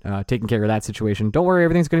been taking care of that situation. Don't worry,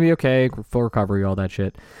 everything's going to be okay, full recovery, all that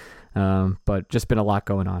shit. But just been a lot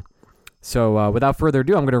going on. So without further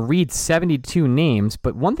ado, I'm going to read 72 names,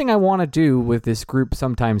 but one thing I want to do with this group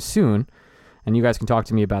sometime soon, and you guys can talk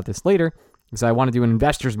to me about this later, is I want to do an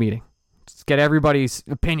investors meeting. Just get everybody's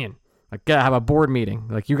opinion. Like, have a board meeting.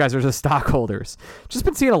 Like, you guys are the stockholders. Just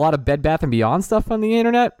been seeing a lot of Bed Bath & Beyond stuff on the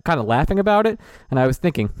internet, kind of laughing about it, and I was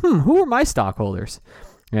thinking, who are my stockholders?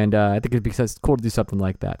 And I think it'd be cool to do something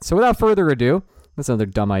like that. So without further ado, that's another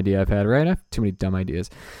dumb idea I've had, right? I have too many dumb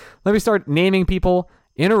ideas. Let me start naming people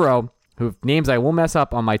in a row who have names I will mess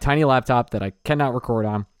up on my tiny laptop that I cannot record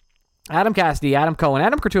on. Adam Cassidy, Adam Cohen,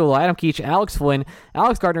 Adam Curtulo, Adam Keach, Alex Flynn,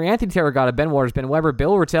 Alex Gardner, Anthony Terragata, Ben Waters, Ben Weber,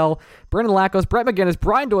 Bill Rattel, Brendan Lackos, Brett McGinnis,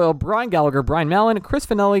 Brian Doyle, Brian Gallagher, Brian Mallon, Chris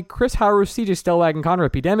Finelli, Chris Howard, CJ Stellwagen,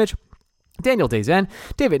 Conrad P. Demich, Daniel Dazen,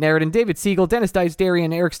 David Narradin, David Siegel, Dennis Dice,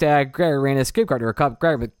 Darian, Eric Stagg, Gary Ranis, Skip Gardner, Cup,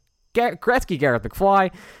 Gretzky, Gareth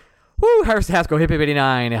McFly, Harrison Haskell, Hip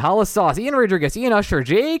 89, Hollis Sauce, Ian Rodriguez, Ian Usher,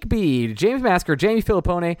 Jake Bede, James Masker, Jamie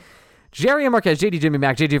Filippone, Jerry Marquez, JD Jimmy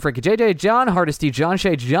Mac, JJ Frankie, JJ, John Hardesty, John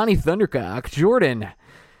Shea, Johnny Thundercock, Jordan,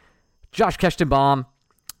 Josh Kestenbaum,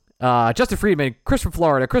 Justin Friedman, Chris from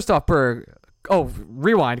Florida, Christoph Berg. Oh,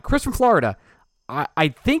 rewind. Chris from Florida. I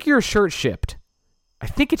think your shirt shipped. I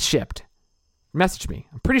think it's shipped. Message me.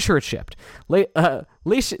 I'm pretty sure it's shipped. Oh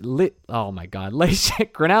my God.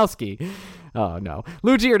 Leszek Granowski. Oh, no.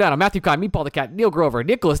 Lou Giordano, Matthew Kahn, Meatball the Cat, Neil Grover,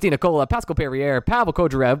 Nicholas Di Nicola, Pascal Perrier, Pavel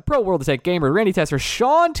Kojarev, Pro World of Tank Gamer, Randy Tesser,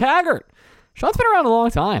 Sean Taggart, Sean's been around a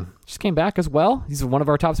long time. Just came back as well. He's one of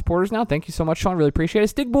our top supporters now. Thank you so much, Sean. Really appreciate it.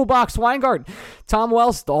 Stig Bullbox, Weingart, Tom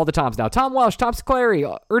Welsh, all the Toms now. Tom Welsh, Tom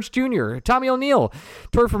Sclary, Urch Jr., Tommy O'Neill,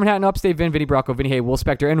 Tori from Manhattan Upstate, Vinny Bracco, Vinny Hay, Will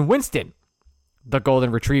Spector, and Winston, the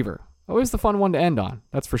Golden Retriever. Always the fun one to end on.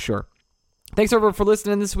 That's for sure. Thanks, everyone, for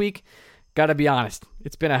listening this week. Gotta be honest.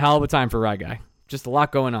 It's been a hell of a time for Rye Guy. Just a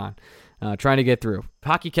lot going on. Trying to get through.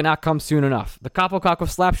 Hockey cannot come soon enough. The Capo Caco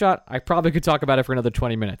Slapshot, I probably could talk about it for another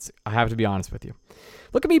 20 minutes. I have to be honest with you.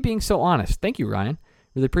 Look at me being so honest. Thank you, Ryan.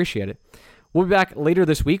 Really appreciate it. We'll be back later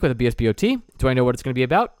this week with a BSBOT. Do I know what it's going to be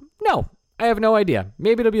about? No. I have no idea.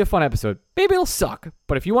 Maybe it'll be a fun episode. Maybe it'll suck.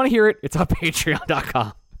 But if you want to hear it, it's on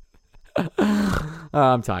patreon.com.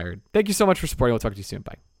 I'm tired. Thank you so much for supporting. We'll talk to you soon.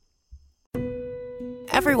 Bye.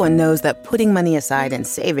 Everyone knows that putting money aside in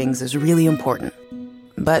savings is really important.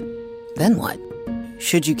 But then what?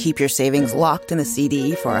 Should you keep your savings locked in a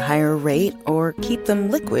CD for a higher rate or keep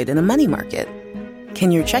them liquid in a money market?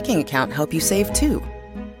 Can your checking account help you save too?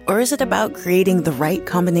 Or is it about creating the right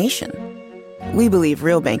combination? We believe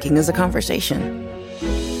real banking is a conversation.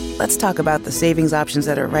 Let's talk about the savings options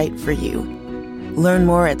that are right for you. Learn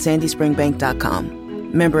more at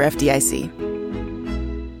sandyspringbank.com. Member FDIC.